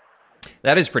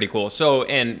 That is pretty cool. So,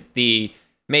 and the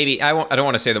maybe, I don't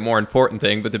want to say the more important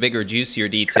thing, but the bigger, juicier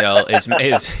detail is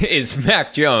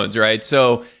Mac Jones, right?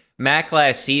 So, Mac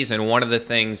last season, one of the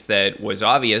things that was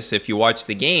obvious if you watch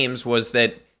the games was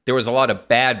that there was a lot of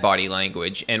bad body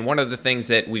language. And one of the things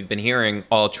that we've been hearing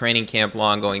all training camp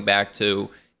long going back to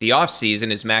the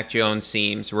offseason is Mac Jones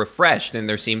seems refreshed, and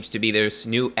there seems to be this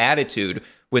new attitude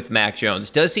with Mac Jones.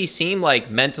 Does he seem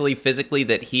like mentally, physically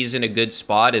that he's in a good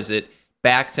spot? Is it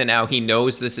back to now he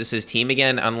knows this is his team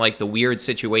again, unlike the weird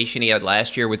situation he had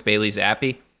last year with Bailey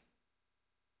Zappi?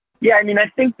 Yeah, I mean,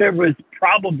 I think there was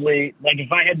probably, like,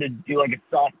 if I had to do like a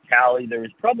soft tally, there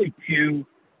was probably two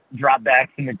dropbacks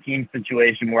in the team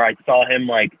situation where I saw him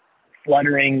like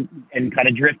fluttering and kind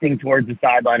of drifting towards the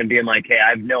sideline and being like, hey,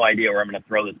 I have no idea where I'm going to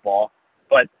throw this ball.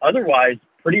 But otherwise,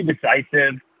 pretty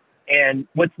decisive. And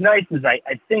what's nice is I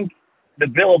think the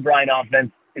Bill O'Brien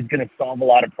offense is going to solve a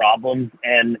lot of problems.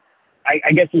 And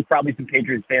I guess there's probably some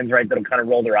Patriots fans, right, that'll kind of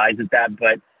roll their eyes at that.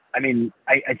 But I mean,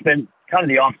 I spent kind of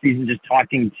the offseason just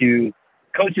talking to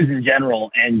coaches in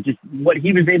general and just what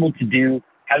he was able to do,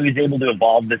 how he was able to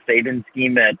evolve the Saban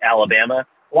scheme at Alabama.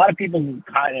 A lot of people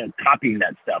kind of copying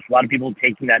that stuff. A lot of people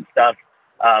taking that stuff,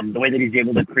 the way that he's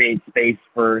able to create space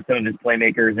for some of his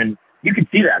playmakers. And you can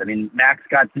see that. I mean, Mac's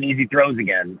got some easy throws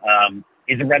again.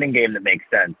 He's a running game that makes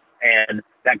sense. And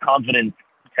that confidence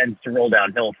tends to roll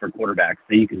downhill for quarterbacks.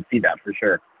 So you can see that for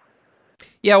sure.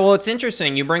 Yeah, well, it's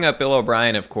interesting. You bring up Bill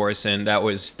O'Brien, of course, and that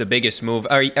was the biggest move.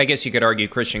 Or I guess you could argue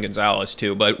Christian Gonzalez,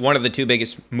 too, but one of the two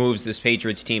biggest moves this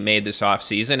Patriots team made this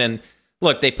offseason. And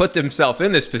look, they put themselves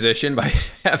in this position by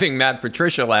having Matt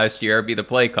Patricia last year be the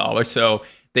play caller, so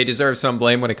they deserve some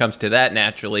blame when it comes to that,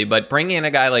 naturally. But bringing in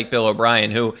a guy like Bill O'Brien,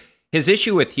 who his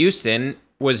issue with Houston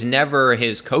was never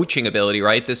his coaching ability,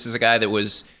 right? This is a guy that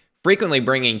was frequently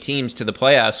bringing teams to the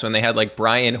playoffs when they had like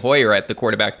Brian Hoyer at the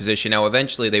quarterback position. Now,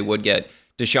 eventually they would get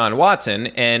Deshaun Watson.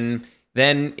 And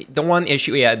then the one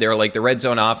issue he had there, like the red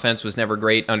zone offense was never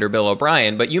great under Bill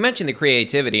O'Brien. But you mentioned the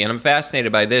creativity, and I'm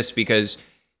fascinated by this because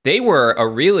they were a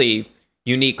really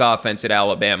unique offense at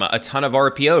Alabama. A ton of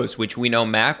RPOs, which we know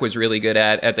Mac was really good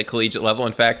at the collegiate level.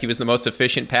 In fact, he was the most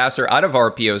efficient passer out of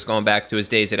RPOs going back to his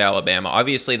days at Alabama.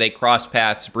 Obviously, they crossed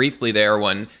paths briefly there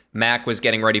when Mac was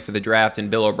getting ready for the draft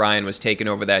and Bill O'Brien was taking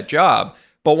over that job.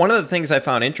 But one of the things I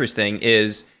found interesting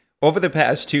is over the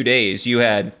past 2 days, you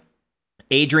had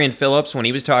Adrian Phillips, when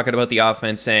he was talking about the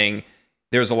offense, saying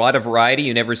there's a lot of variety.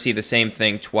 You never see the same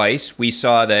thing twice. We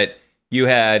saw that you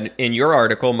had, in your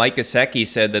article, Mike Gesicki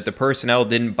said that the personnel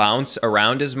didn't bounce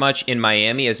around as much in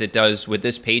Miami as it does with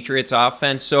this Patriots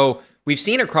offense. So we've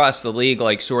seen across the league,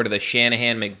 like sort of the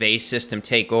Shanahan-McVay system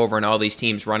take over and all these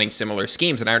teams running similar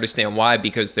schemes. And I understand why,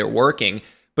 because they're working.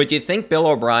 But do you think Bill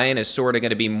O'Brien is sort of going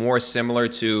to be more similar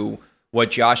to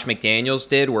what Josh McDaniels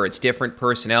did, where it's different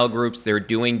personnel groups, they're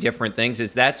doing different things?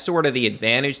 Is that sort of the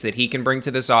advantage that he can bring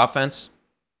to this offense?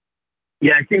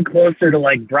 Yeah, I think closer to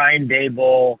like Brian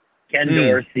Daboll, Ken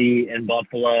Dorsey in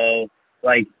Buffalo,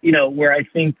 like, you know, where I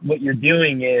think what you're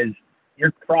doing is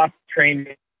you're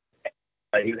cross-training.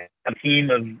 You have a team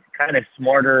of kind of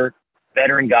smarter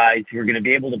veteran guys who are going to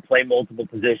be able to play multiple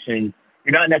positions.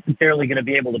 You're not necessarily going to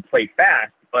be able to play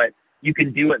fast, but you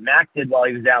can do what Mac did while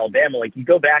he was at Alabama. Like, you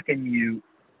go back and you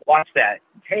watch that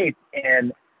tape,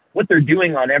 and what they're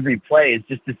doing on every play is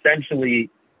just essentially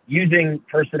using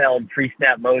personnel and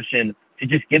pre-snap motion to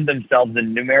just give themselves a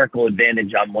numerical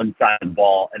advantage on one side of the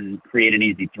ball and create an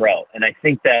easy throw. And I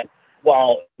think that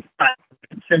while it's not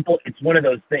simple, it's one of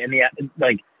those things.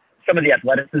 Like, some of the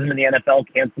athleticism in the NFL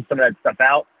cancels some of that stuff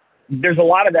out. There's a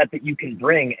lot of that you can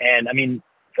bring. And I mean,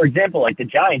 for example, like the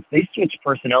Giants, they switched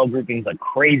personnel groupings like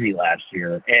crazy last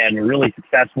year and were really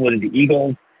successful with it. The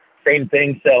Eagles, same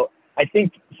thing. So I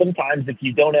think sometimes if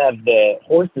you don't have the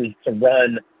horses to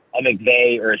run a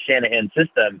McVay or a Shanahan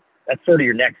system, that's sort of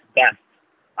your next best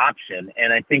option.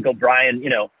 And I think O'Brien, you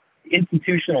know,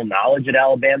 institutional knowledge at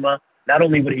Alabama, not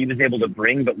only what he was able to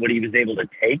bring, but what he was able to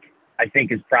take, I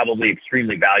think is probably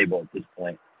extremely valuable at this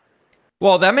point.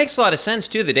 Well, that makes a lot of sense,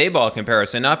 too, the Daboll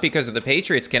comparison, not because of the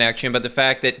Patriots connection, but the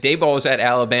fact that Daboll is at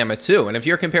Alabama, too. And if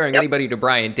you're comparing anybody to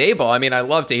Brian Daboll, I mean, I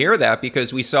love to hear that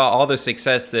because we saw all the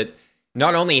success that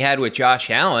not only he had with Josh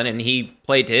Allen, and he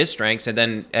played to his strengths, and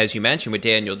then, as you mentioned, with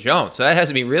Daniel Jones. So that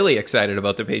has me really excited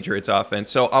about the Patriots offense.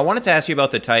 So I wanted to ask you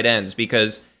about the tight ends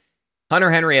because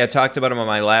Hunter Henry, I talked about him on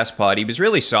my last pod. He was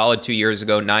really solid 2 years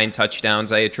ago, 9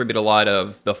 touchdowns. I attribute a lot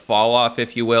of the fall off,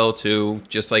 if you will, to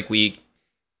just like we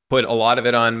put a lot of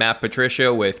it on Matt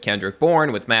Patricia with Kendrick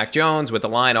Bourne, with Mac Jones, with the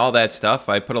line, all that stuff.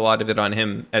 I put a lot of it on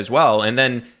him as well. And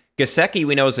then Gesicki,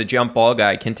 we know, is a jump ball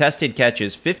guy. Contested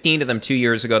catches, 15 of them 2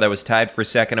 years ago. That was tied for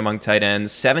second among tight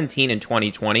ends. 17 in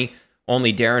 2020.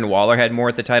 Only Darren Waller had more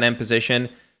at the tight end position.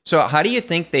 So how do you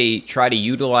think they try to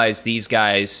utilize these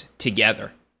guys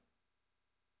together?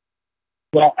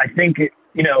 Well, I think,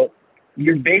 you know,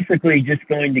 you're basically just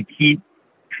going to keep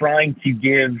trying to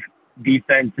give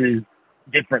defenses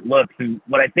different looks. And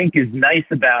what I think is nice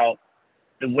about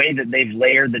the way that they've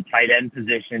layered the tight end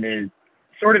position is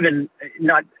sort of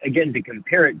not, again, to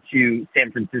compare it to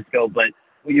San Francisco, but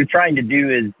what you're trying to do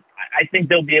is I think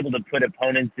they'll be able to put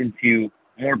opponents into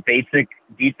more basic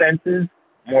defenses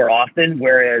more often,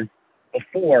 whereas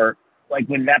before, like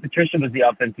when Matt Patricia was the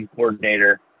offensive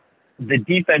coordinator, the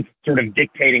defense sort of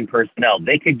dictating personnel.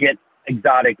 They could get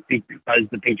exotic because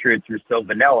the Patriots were so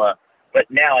vanilla. But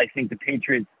now I think the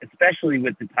Patriots, especially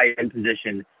with the tight end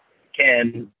position,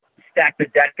 can stack the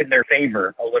deck in their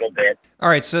favor a little bit. All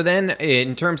right, so then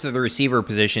in terms of the receiver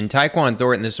position, Tyquan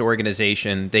Thornton, this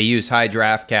organization, they use high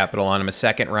draft capital on him, a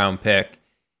second-round pick.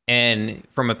 And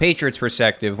from a Patriots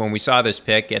perspective, when we saw this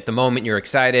pick, at the moment you're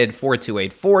excited,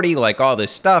 4.28 40, like all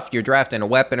this stuff. You're drafting a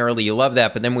weapon early, you love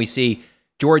that. But then we see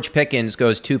George Pickens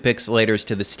goes 2 picks later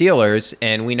to the Steelers,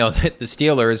 and we know that the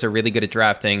Steelers are really good at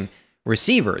drafting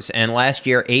receivers. And last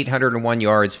year, 801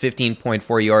 yards,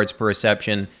 15.4 yards per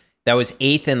reception. That was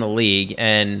 8th in the league.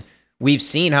 And we've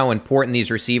seen how important these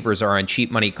receivers are on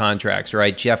cheap money contracts,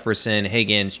 right? Jefferson,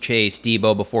 Higgins, Chase,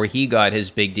 Debo before he got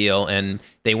his big deal, and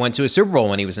they went to a Super Bowl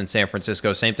when he was in San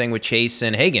Francisco. Same thing with Chase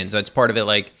and Higgins. That's part of it.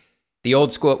 Like the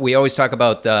old school, we always talk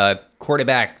about the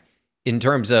quarterback in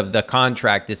terms of the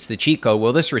contract. It's the cheat code.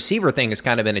 Well, this receiver thing has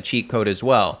kind of been a cheat code as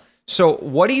well. So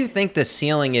what do you think the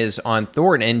ceiling is on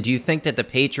Thornton? And do you think that the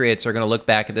Patriots are going to look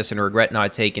back at this and regret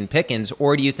not taking Pickens?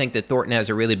 Or do you think that Thornton has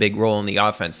a really big role in the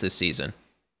offense this season?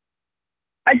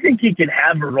 I think he can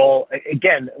have a role.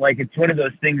 Again, like it's one of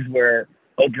those things where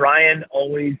O'Brien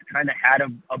always kind of had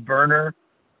a burner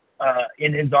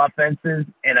in his offenses.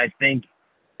 And I think,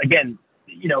 again,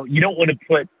 you don't want to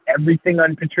put everything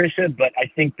on Patricia, but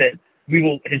I think that we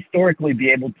will historically be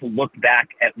able to look back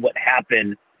at what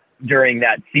happened during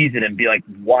that season and be like,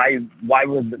 why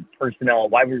were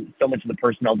so much of the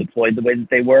personnel deployed the way that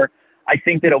they were? I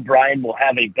think that O'Brien will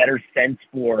have a better sense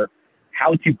for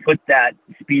how to put that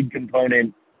speed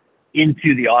component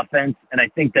into the offense. And I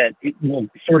think that it will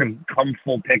sort of come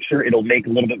full picture. It'll make a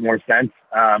little bit more sense.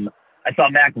 I saw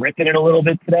Mac ripping it a little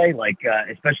bit today,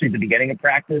 especially at the beginning of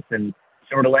practice and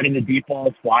sort of letting the deep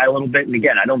balls fly a little bit. And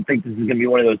again, I don't think this is going to be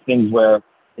one of those things where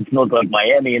it's going to look like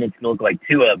Miami and it's going to look like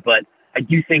Tua, but I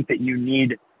do think that you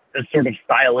need a sort of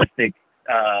stylistic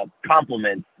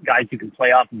complement, guys who can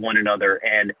play off of one another.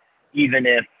 And even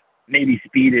if maybe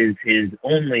speed is his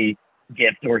only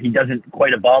gift or he doesn't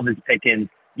quite evolve his Pickens,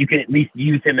 you can at least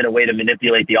use him in a way to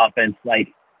manipulate the offense.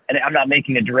 And I'm not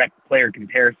making a direct player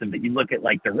comparison, but you look at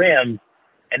like the Rams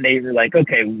and they were like,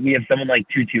 okay, we have someone like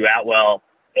Tutu Atwell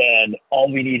and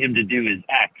all we need him to do is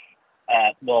X.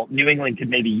 Well, New England could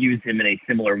maybe use him in a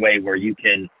similar way where you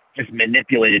can just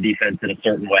manipulate a defense in a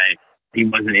certain way he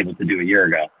wasn't able to do a year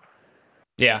ago.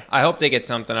 Yeah, I hope they get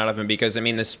something out of him because,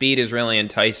 the speed is really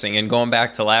enticing. And going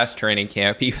back to last training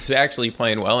camp, he was actually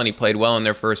playing well, and he played well in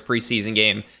their first preseason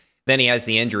game. Then he has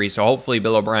the injury, so hopefully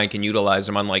Bill O'Brien can utilize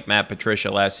him, unlike Matt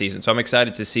Patricia last season. So I'm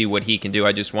excited to see what he can do.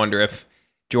 I just wonder if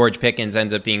George Pickens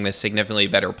ends up being the significantly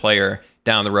better player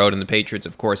down the road, and the Patriots,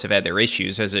 of course, have had their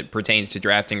issues as it pertains to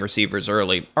drafting receivers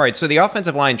early. All right, so the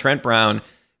offensive line, Trent Brown,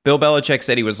 Bill Belichick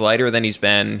said he was lighter than he's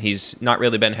been. He's not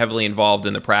really been heavily involved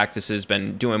in the practices,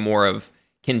 been doing more of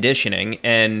conditioning.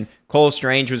 And Cole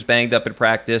Strange was banged up at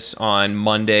practice on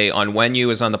Monday.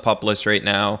 Onwenu is on the PUP list right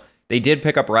now. They did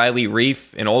pick up Riley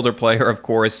Reif, an older player, of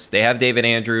course. They have David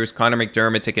Andrews, Connor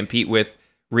McDermott to compete with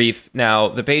Reif. Now,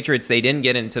 the Patriots, they didn't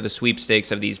get into the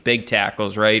sweepstakes of these big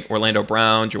tackles, right? Orlando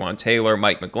Brown, Juwan Taylor,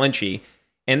 Mike McGlinchey.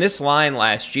 And this line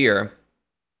last year,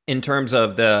 in terms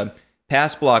of the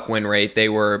pass block win rate, they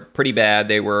were pretty bad.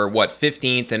 They were,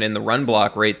 15th? And in the run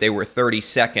block rate, they were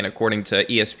 32nd, according to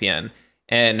ESPN.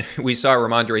 And we saw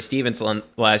Ramondre Stevenson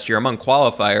last year, among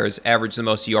qualifiers, average the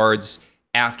most yards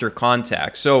after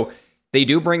contact. So they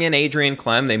do bring in Adrian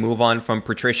Clem. They move on from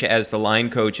Patricia as the line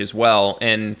coach as well.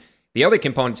 And the other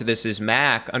component to this is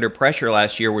Mac, under pressure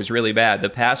last year, was really bad. The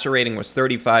passer rating was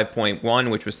 35.1,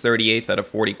 which was 38th out of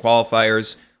 40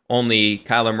 qualifiers. Only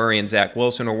Kyler Murray and Zach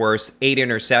Wilson are worse. 8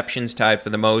 interceptions, tied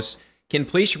for the most.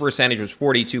 Completion percentage was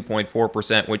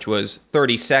 42.4%, which was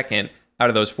 32nd out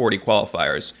of those 40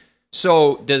 qualifiers.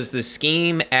 So does the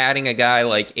scheme, adding a guy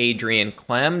like Adrian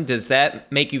Clem, does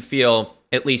that make you feel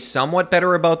at least somewhat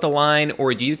better about the line?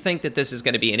 Or do you think that this is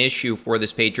going to be an issue for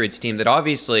this Patriots team, that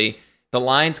obviously the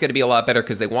line's going to be a lot better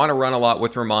because they want to run a lot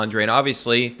with Ramondre, and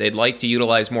obviously they'd like to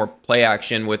utilize more play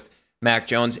action with Mac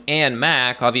Jones, and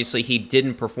Mac, obviously he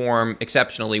didn't perform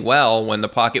exceptionally well when the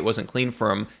pocket wasn't clean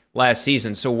for him last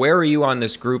season. So where are you on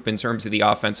this group in terms of the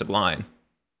offensive line?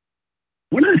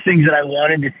 One of the things that I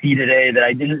wanted to see today that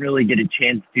I didn't really get a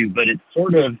chance to, but it's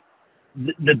sort of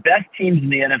the best teams in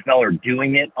the NFL are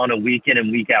doing it on a week in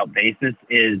and week out basis,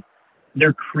 is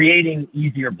they're creating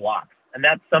easier blocks. And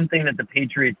that's something that the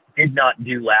Patriots did not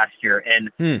do last year.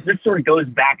 And this sort of goes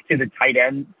back to the tight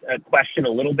end question a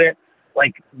little bit.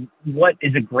 Like, what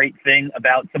is a great thing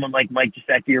about someone like Mike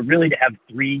Gesicki, or really to have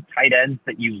 3 tight ends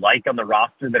that you like on the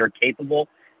roster that are capable?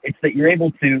 It's that you're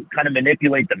able to kind of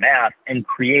manipulate the math and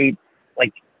create,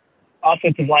 like,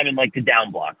 offensive linemen like to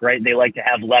down block, right? They like to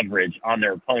have leverage on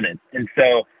their opponents. And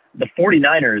so the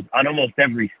 49ers, on almost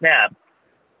every snap,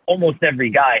 almost every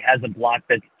guy has a block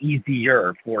that's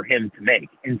easier for him to make.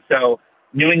 And so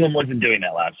New England wasn't doing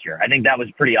that last year. I think that was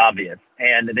pretty obvious.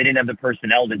 And they didn't have the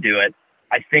personnel to do it.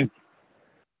 I think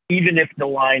even if the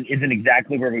line isn't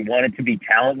exactly where we want it to be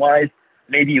talent-wise,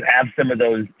 maybe you have some of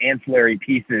those ancillary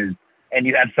pieces, and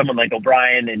you have someone like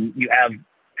O'Brien, and you have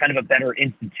kind of a better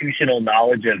institutional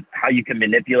knowledge of how you can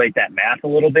manipulate that math a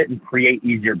little bit and create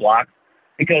easier blocks.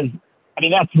 Because,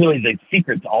 that's really the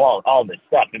secret to all this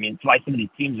stuff. It's why some of these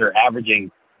teams are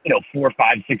averaging, 4,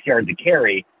 5, 6 yards a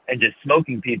carry, and just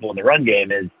smoking people in the run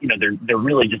game is, they're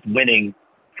really just winning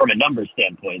from a numbers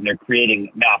standpoint, and they're creating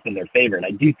math in their favor. And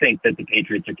I do think that the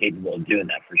Patriots are capable of doing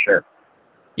that for sure.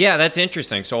 Yeah, that's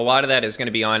interesting. So a lot of that is going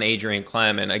to be on Adrian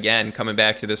Clem. And again, coming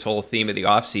back to this whole theme of the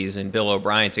offseason, Bill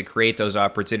O'Brien to create those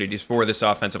opportunities for this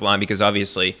offensive line, because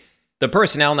obviously the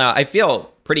personnel now, I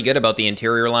feel pretty good about the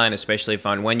interior line, especially if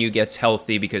Onwenu gets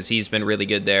healthy, because he's been really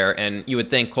good there. And you would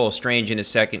think Cole Strange in his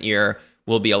second year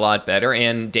will be a lot better.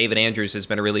 And David Andrews has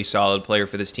been a really solid player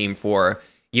for this team for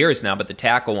years now, but the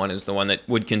tackle one is the one that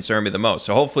would concern me the most.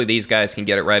 So hopefully these guys can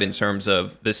get it right in terms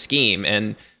of the scheme.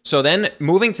 And so then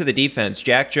moving to the defense,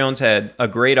 Jack Jones had a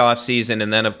great offseason,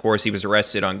 and then of course he was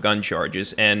arrested on gun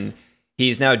charges, and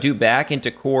he's now due back into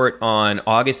court on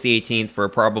August the 18th for a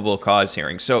probable cause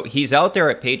hearing. So he's out there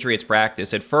at Patriots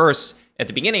practice. At first, at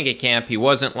the beginning of camp, he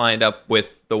wasn't lined up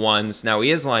with the ones. Now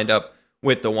he is lined up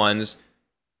with the ones.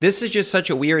 This is just such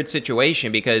a weird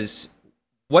situation, because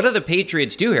what do the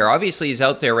Patriots do here? Obviously, he's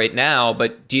out there right now,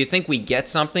 but do you think we get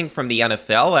something from the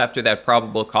NFL after that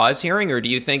probable cause hearing, or do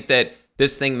you think that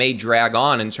this thing may drag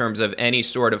on in terms of any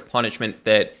sort of punishment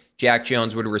that Jack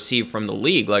Jones would receive from the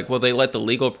league? Like, will they let the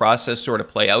legal process sort of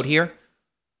play out here?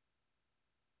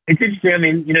 It's interesting. I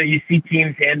mean, you see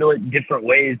teams handle it different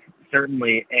ways,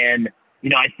 certainly. And,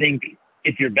 I think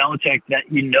if you're Belichick, that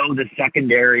the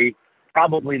secondary,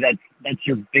 probably that's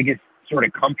your biggest sort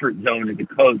of comfort zone as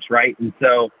a coach, right? And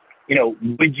so,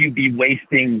 would you be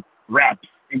wasting reps,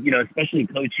 especially a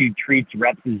coach who treats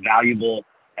reps as valuable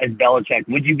as Belichick?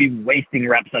 Would you be wasting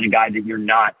reps on a guy that you're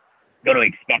not going to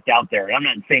expect out there? And I'm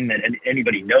not saying that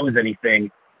anybody knows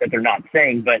anything that they're not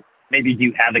saying, but maybe do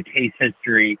you have a case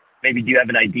history? Maybe do you have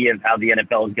an idea of how the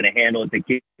NFL is going to handle it that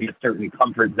gives you a certain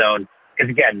comfort zone?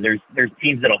 Because again, there's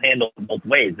teams that'll handle it both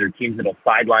ways. There are teams that'll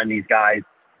sideline these guys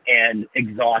and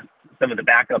exhaust some of the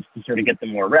backups to sort of get them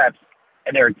more reps.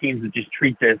 And there are teams that just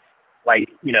treat this like,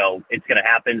 it's going to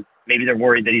happen. Maybe they're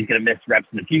worried that he's going to miss reps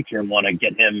in the future and want to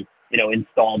get him,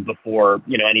 installed before,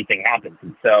 anything happens.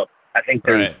 And so I think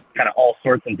there's kind of all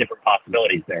sorts of different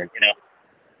possibilities there,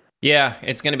 Yeah,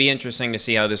 it's going to be interesting to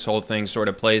see how this whole thing sort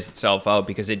of plays itself out,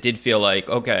 because it did feel like,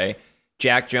 okay,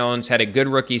 Jack Jones had a good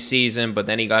rookie season, but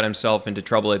then he got himself into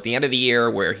trouble at the end of the year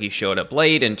where he showed up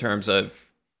late in terms of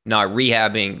not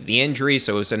rehabbing the injury.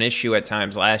 So it was an issue at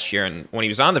times last year. And when he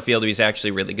was on the field, he was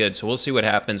actually really good. So we'll see what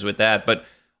happens with that. But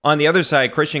on the other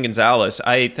side, Christian Gonzalez,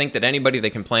 I think that anybody that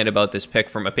complained about this pick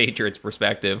from a Patriots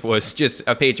perspective was just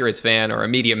a Patriots fan or a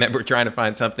media member trying to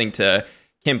find something to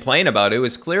complain about. It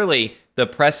was clearly the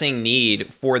pressing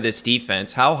need for this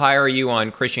defense. How high are you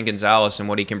on Christian Gonzalez and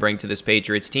what he can bring to this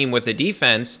Patriots team with a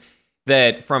defense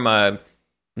that, from a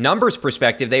numbers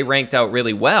perspective, they ranked out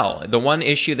really well? The one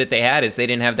issue that they had is they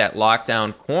didn't have that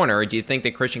lockdown corner. Do you think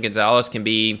that Christian Gonzalez can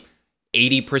be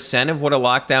 80% of what a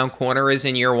lockdown corner is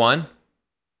in year one?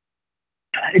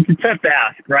 It's a tough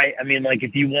ask, right? I mean, like,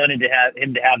 if you wanted to have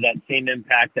him to have that same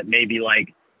impact that maybe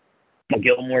like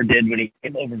Gilmore did when he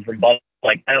came over from Buffalo,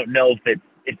 like, I don't know if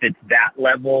it's that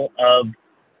level of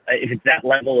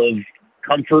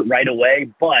comfort right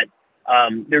away. But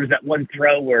there was that one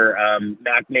throw where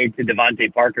Mac made to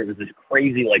Devontae Parker. It was this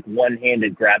crazy, like,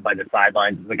 one-handed grab by the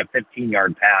sidelines. It was like a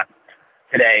 15-yard pass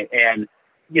today. And,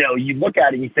 you look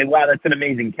at it and you say, wow, that's an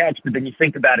amazing catch. But then you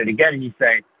think about it again and you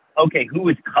say, okay, who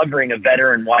is covering a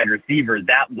veteran wide receiver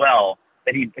that well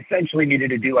that he essentially needed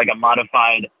to do like a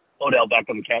modified Odell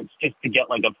Beckham catch just to get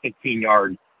like a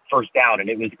 15-yard first down? And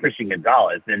it was Christian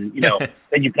Gonzalez. And,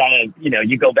 then you kind of,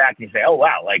 you go back and you say, oh,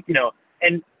 wow. Like,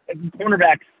 and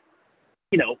cornerbacks,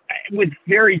 with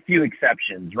very few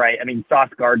exceptions, right? I mean, Sauce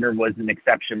Gardner was an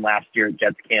exception last year at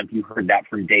Jets camp. You heard that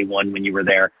from day one when you were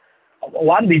there. A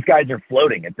lot of these guys are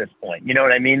floating at this point. You know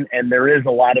what I mean? And there is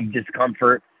a lot of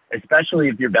discomfort, especially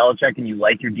if you're Belichick and you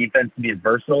like your defense to be as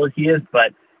versatile as he is.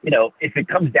 But, if it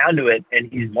comes down to it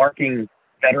and he's marking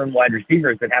veteran wide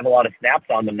receivers that have a lot of snaps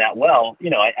on them that well,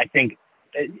 I think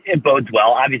it bodes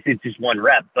well. Obviously, it's just one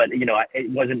rep, but,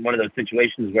 it wasn't one of those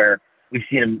situations where we've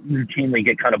seen him routinely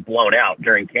get kind of blown out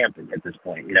during camp at this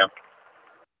point,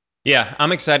 Yeah,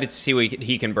 I'm excited to see what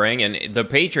he can bring. And the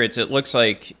Patriots, it looks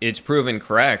like it's proven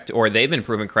correct, or they've been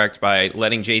proven correct by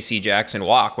letting J.C. Jackson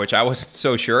walk, which I wasn't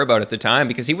so sure about at the time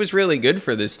because he was really good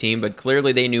for this team, but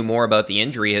clearly they knew more about the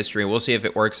injury history. We'll see if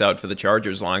it works out for the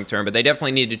Chargers long term, but they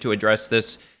definitely needed to address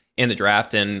this in the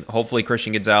draft, and hopefully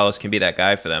Christian Gonzalez can be that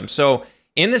guy for them. So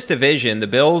in this division, the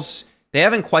Bills, they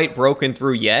haven't quite broken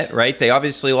through yet, right? They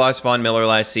obviously lost Von Miller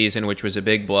last season, which was a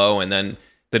big blow, and then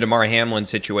the DeMar Hamlin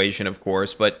situation, of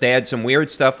course, but they had some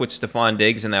weird stuff with Stephon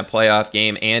Diggs in that playoff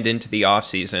game and into the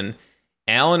offseason.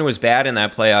 Allen was bad in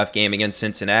that playoff game against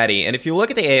Cincinnati, and if you look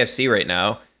at the AFC right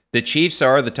now, the Chiefs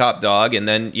are the top dog, and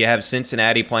then you have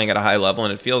Cincinnati playing at a high level,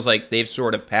 and it feels like they've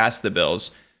sort of passed the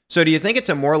Bills. So do you think it's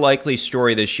a more likely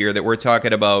story this year that we're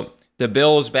talking about the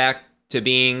Bills back to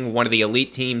being one of the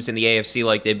elite teams in the AFC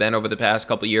like they've been over the past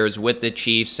couple of years, with the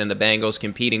Chiefs and the Bengals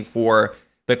competing for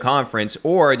the conference?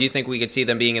 Or do you think we could see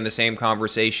them being in the same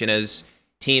conversation as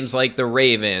teams like the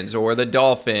Ravens or the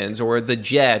Dolphins or the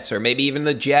Jets or maybe even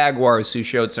the Jaguars, who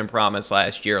showed some promise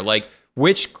last year? Like,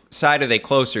 which side are they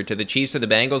closer to, the Chiefs or the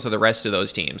Bengals or the rest of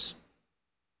those teams?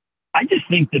 I just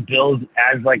think the Bills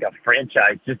as like a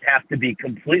franchise just have to be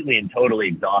completely and totally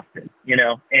exhausted,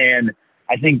 and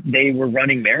I think they were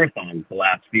running marathons the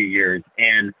last few years.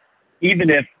 And even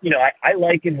if, I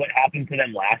liken what happened to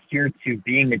them last year to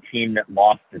being the team that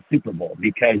lost the Super Bowl,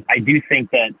 because I do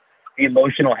think that the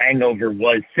emotional hangover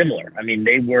was similar. I mean,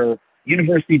 they were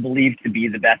universally believed to be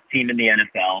the best team in the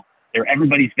NFL. They're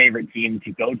everybody's favorite team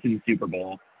to go to the Super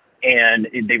Bowl. And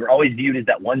they were always viewed as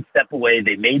that one step away.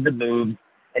 They made the moves.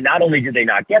 And not only did they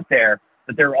not get there,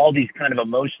 but there were all these kind of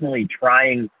emotionally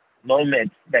trying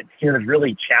moments that sort of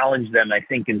really challenged them, I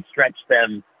think, and stretched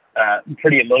them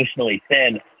pretty emotionally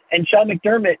thin. And Sean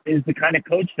McDermott is the kind of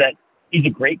coach that he's a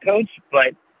great coach,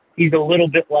 but he's a little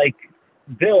bit like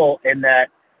Bill in that,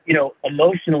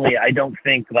 emotionally, I don't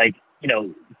think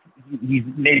he's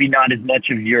maybe not as much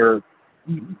of your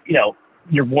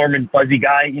warm and fuzzy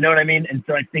guy, you know what I mean? And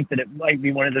so I think that it might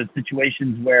be one of those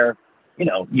situations where,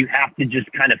 you have to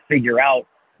just kind of figure out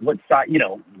what side,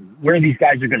 where these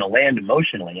guys are going to land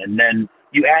emotionally. And then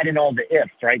you add in all the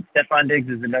ifs, right? Stephon Diggs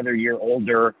is another year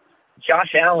older.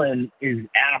 Josh Allen is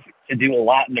asked to do a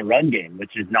lot in the run game,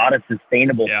 which is not a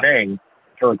sustainable thing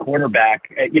for a quarterback.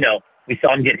 We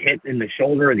saw him get hit in the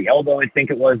shoulder or the elbow, I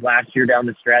think it was, last year down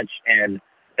the stretch, and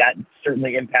that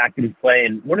certainly impacted his play.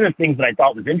 And one of the things that I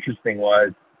thought was interesting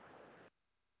was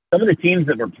some of the teams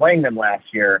that were playing them last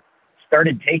year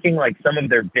started taking like some of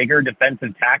their bigger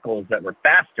defensive tackles that were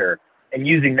faster and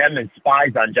using them as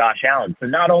spies on Josh Allen. So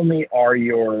not only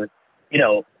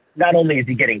not only is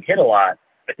he getting hit a lot,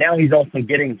 but now he's also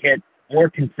getting hit more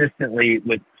consistently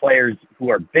with players who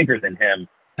are bigger than him.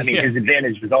 I mean, his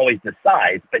advantage was always the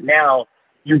size, but now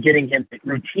you're getting him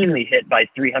routinely hit by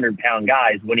 300-pound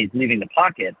guys when he's leaving the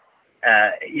pocket,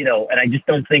 and I just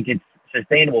don't think it's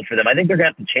sustainable for them. I think they're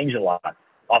going to have to change a lot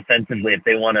offensively if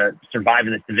they want to survive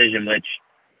in this division, which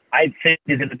I think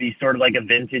is going to be sort of like a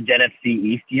vintage NFC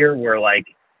East year where like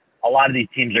a lot of these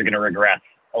teams are going to regress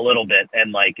a little bit.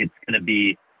 And like, it's going to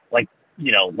be like,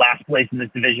 last place in this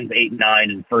division is 8-9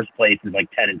 and first place is like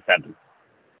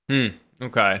 10-7.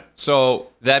 Okay. So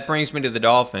that brings me to the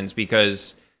Dolphins,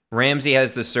 because Ramsey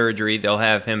has the surgery. They'll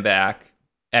have him back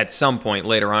at some point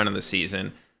later on in the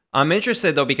season. I'm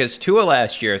interested, though, because Tua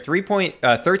last year,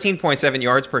 13.7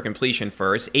 yards per completion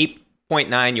first,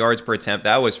 8.9 yards per attempt,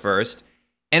 that was first.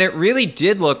 And it really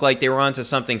did look like they were onto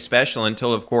something special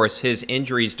until, of course, his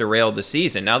injuries derailed the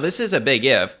season. Now, this is a big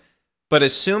if, but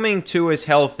assuming Tua is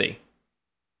healthy,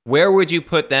 where would you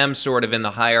put them sort of in the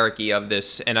hierarchy of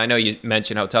this? And I know you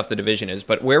mentioned how tough the division is,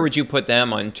 but where would you put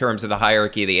them in terms of the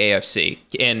hierarchy of the AFC?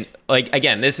 And like,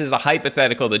 again, this is the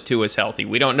hypothetical that Tua is healthy.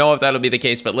 We don't know if that'll be the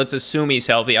case, but let's assume he's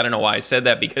healthy. I don't know why I said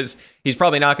that, because he's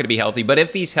probably not going to be healthy. But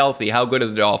if he's healthy, how good are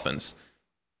the Dolphins?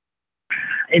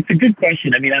 It's a good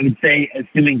question. I mean, I would say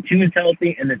assuming Tua is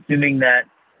healthy and assuming that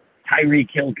Tyreek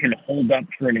Hill can hold up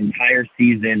for an entire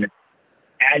season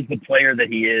as the player that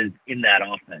he is in that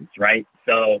offense, right?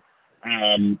 So,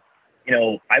 I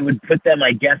would put them,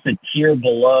 I guess, a tier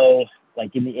below,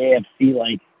 like in the AFC,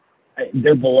 like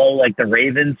they're below like the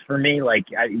Ravens for me. Like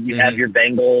you have your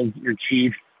Bengals, your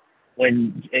Chiefs.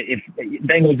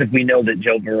 If we know that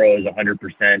Joe Burrow is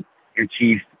 100%, your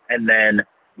Chiefs, and then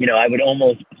I would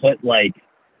almost put like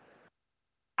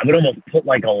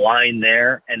a line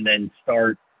there and then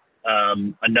start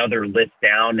another list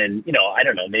down, and I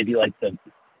don't know, maybe like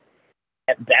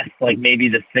at best, like maybe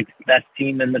the sixth best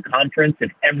team in the conference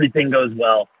if everything goes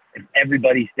well, if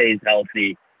everybody stays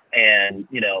healthy, and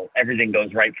everything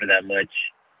goes right for them. Which,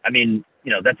 I mean,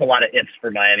 that's a lot of ifs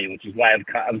for Miami, which is why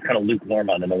I was kind of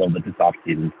lukewarm on them a little bit this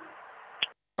offseason.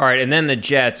 All right, and then the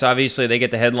Jets, obviously they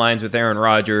get the headlines with Aaron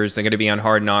Rodgers. They're going to be on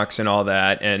Hard Knocks and all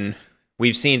that, and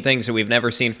we've seen things that we've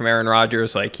never seen from Aaron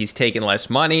Rodgers, like he's taking less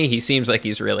money. He seems like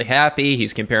he's really happy.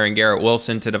 He's comparing Garrett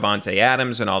Wilson to Devontae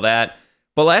Adams and all that.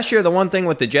 But last year, the one thing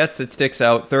with the Jets that sticks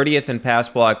out, 30th in pass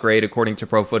block grade according to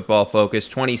Pro Football Focus,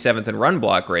 27th in run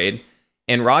block grade.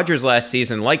 And Rodgers last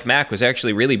season, like Mac, was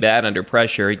actually really bad under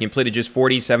pressure. He completed just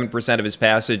 47% of his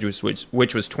passes,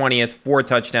 which was 20th, 4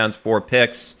 touchdowns, 4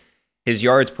 picks. His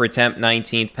yards per attempt,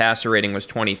 19th, passer rating was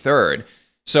 23rd.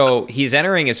 So he's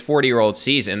entering his 40-year-old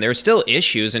season. There's still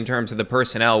issues in terms of the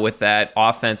personnel with that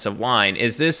offensive line.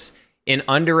 Is this an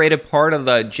underrated part of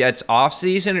the Jets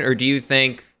offseason, or do you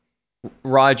think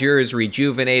Rodgers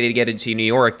rejuvenated, get into New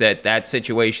York, that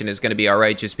situation is going to be all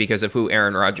right just because of who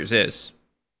Aaron Rodgers is?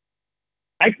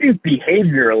 I think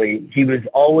behaviorally, he was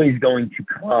always going to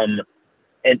come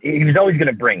and he was always going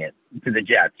to bring it to the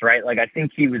Jets, right? Like, I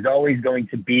think he was always going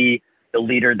to be the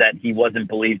leader that he wasn't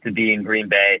believed to be in Green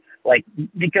Bay. Like,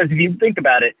 because if you think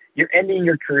about it, you're ending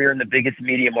your career in the biggest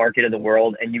media market in the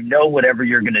world, and you know whatever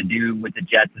you're going to do with the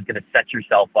Jets is going to set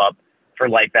yourself up for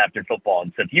life after football.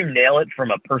 And so if you nail it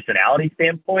from a personality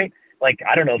standpoint, like,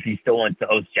 I don't know if he still wants to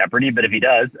host Jeopardy, but if he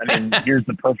does, I mean, here's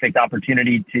the perfect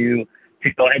opportunity to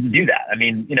go ahead and do that. I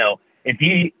mean, you know, if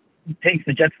he takes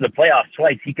the Jets to the playoffs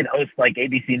twice, he can host like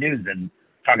ABC News and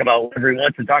talk about whatever he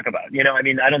wants to talk about. You know, I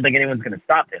mean, I don't think anyone's going to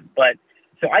stop him. But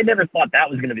so I never thought that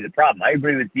was going to be the problem. I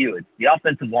agree with you. It's the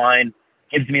offensive line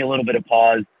gives me a little bit of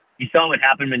pause. You saw what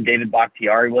happened when David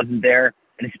Bakhtiari wasn't there.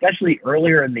 And especially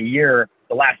earlier in the year,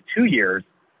 the last 2 years,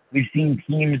 we've seen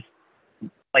teams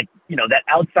like, you know, that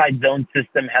outside zone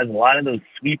system has a lot of those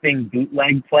sweeping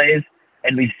bootleg plays.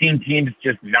 And we've seen teams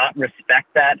just not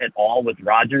respect that at all with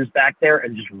Rodgers back there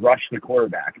and just rush the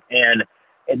quarterback. And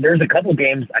there's a couple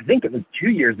games, I think it was 2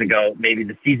 years ago, maybe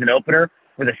the season opener,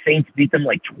 where the Saints beat them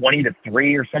like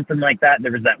 20-3 or something like that.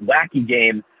 There was that wacky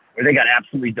game where they got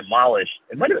absolutely demolished.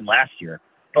 It might have been last year.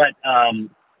 But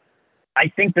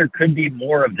I think there could be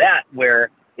more of that where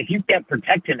if you can't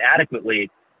protect him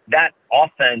adequately, that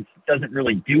offense doesn't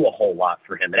really do a whole lot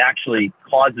for him. It actually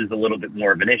causes a little bit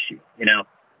more of an issue, you know?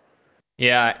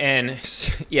 Yeah, and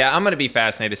yeah, I'm going to be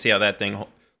fascinated to see how that thing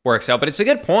works out. But it's a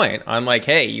good point. I'm like,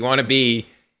 hey, you want to be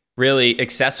really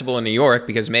accessible in New York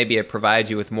because maybe it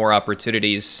provides you with more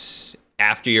opportunities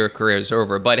after your career is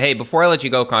over. But hey, before I let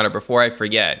you go, Conor, before I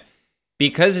forget,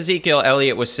 because Ezekiel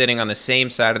Elliott was sitting on the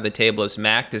same side of the table as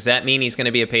Mac, does that mean he's going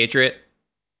to be a Patriot?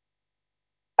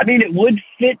 I mean, it would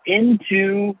fit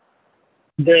into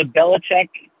the Belichick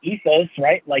ethos,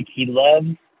 right? Like, he loves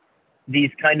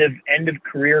these kind of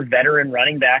end-of-career veteran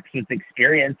running backs with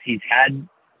experience. He's had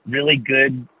really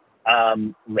good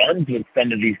runs with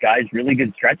some of these guys, really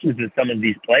good stretches with some of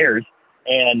these players,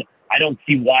 and I don't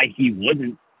see why he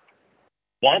wouldn't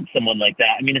want someone like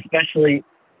that. I mean, especially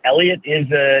Elliott is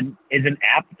an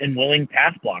apt and willing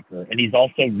pass blocker, and he's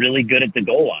also really good at the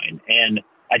goal line, and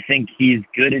I think he's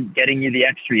good at getting you the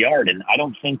extra yard, and I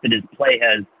don't think that his play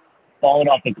has fallen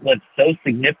off a cliff so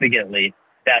significantly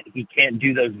that he can't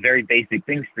do those very basic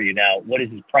things for you. Now, what is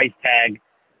his price tag?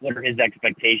 What are his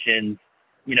expectations?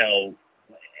 You know,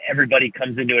 everybody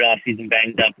comes into an offseason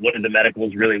banged up. What do the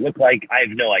medicals really look like? I have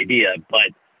no idea.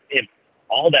 But if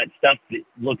all that stuff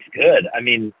looks good, I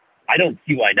mean, I don't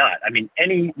see why not. I mean,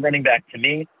 any running back to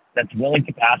me that's willing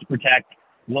to pass protect,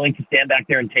 willing to stand back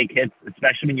there and take hits,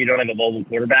 especially when you don't have a mobile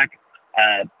quarterback,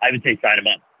 I would say sign him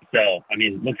up. So, I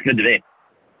mean, looks good to me.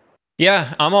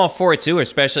 Yeah, I'm all for it too,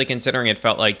 especially considering it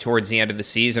felt like towards the end of the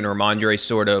season Ramondre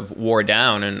sort of wore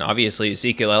down, and obviously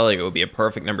Ezekiel Elliott would be a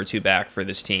perfect number 2 back for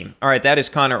this team. All right, that is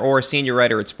Conor Orr, senior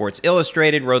writer at Sports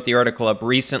Illustrated, wrote the article up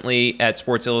recently at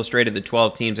Sports Illustrated, the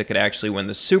 12 teams that could actually win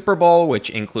the Super Bowl,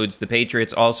 which includes the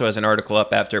Patriots. Also has an article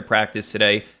up after practice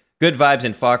today. Good vibes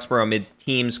in Foxborough amid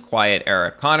team's quiet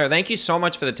era. Conor, thank you so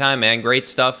much for the time, man. Great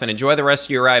stuff, and enjoy the rest of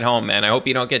your ride home, man. I hope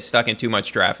you don't get stuck in too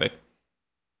much traffic.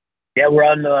 Yeah, we're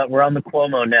on the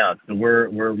Cuomo now, so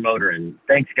we're motoring.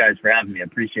 Thanks, guys, for having me. I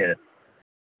appreciate it.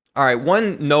 All right,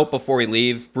 one note before we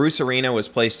leave. Bruce Arena was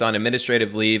placed on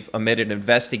administrative leave amid an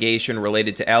investigation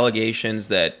related to allegations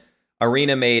that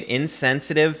Arena made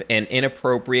insensitive and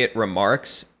inappropriate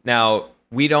remarks. Now,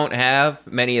 we don't have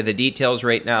many of the details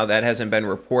right now. That hasn't been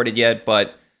reported yet,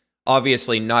 but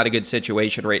obviously not a good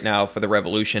situation right now for the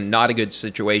Revolution, not a good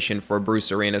situation for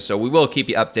Bruce Arena, so we will keep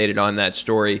you updated on that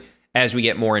story as we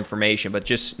get more information, but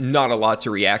just not a lot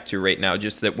to react to right now,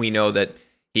 just that we know that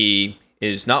he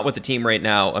is not with the team right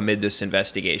now amid this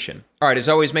investigation. All right, as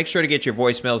always, make sure to get your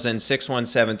voicemails in,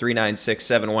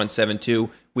 617-396-7172.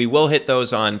 We will hit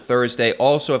those on Thursday.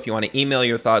 Also, if you want to email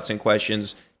your thoughts and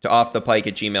questions to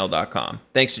offthepike@gmail.com.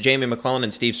 Thanks to Jamie McClellan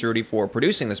and Steve Cerruti for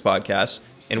producing this podcast,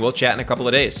 and we'll chat in a couple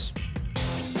of days.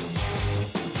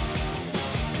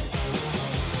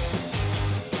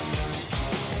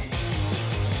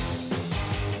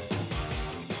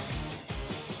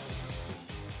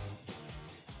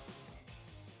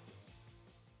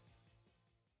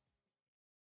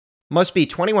 Must be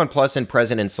 21 plus and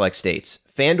present in select states.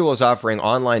 FanDuel is offering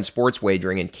online sports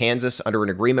wagering in Kansas under an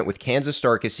agreement with Kansas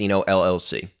Star Casino,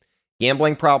 LLC.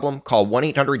 Gambling problem? Call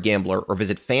 1-800-GAMBLER or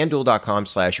visit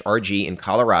FanDuel.com/RG in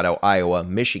Colorado, Iowa,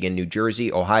 Michigan, New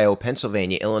Jersey, Ohio,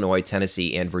 Pennsylvania, Illinois,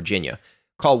 Tennessee, and Virginia.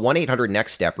 Call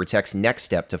 1-800-NEXT-STEP or text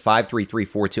NEXT-STEP to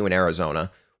 53342 in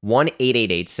Arizona,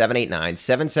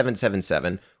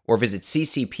 1-888-789-7777, or visit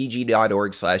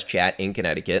ccpg.org/chat in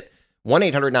Connecticut,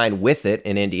 1-800-9-WITH-IT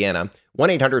in Indiana,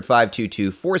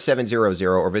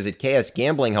 1-800-522-4700, or visit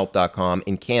ksgamblinghelp.com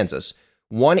in Kansas,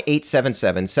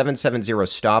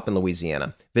 1-877-770-STOP in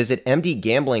Louisiana. Visit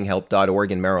mdgamblinghelp.org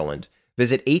in Maryland.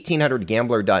 Visit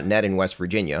 1800gambler.net in West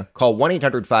Virginia. Call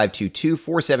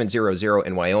 1-800-522-4700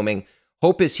 in Wyoming.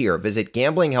 Hope is here. Visit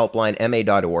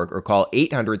gamblinghelplinema.org or call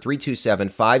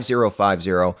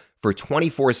 800-327-5050 for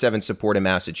 24/7 support in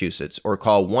Massachusetts, or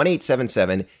call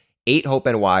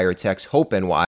 1-877-8-HOPE-NY or text HOPE-NY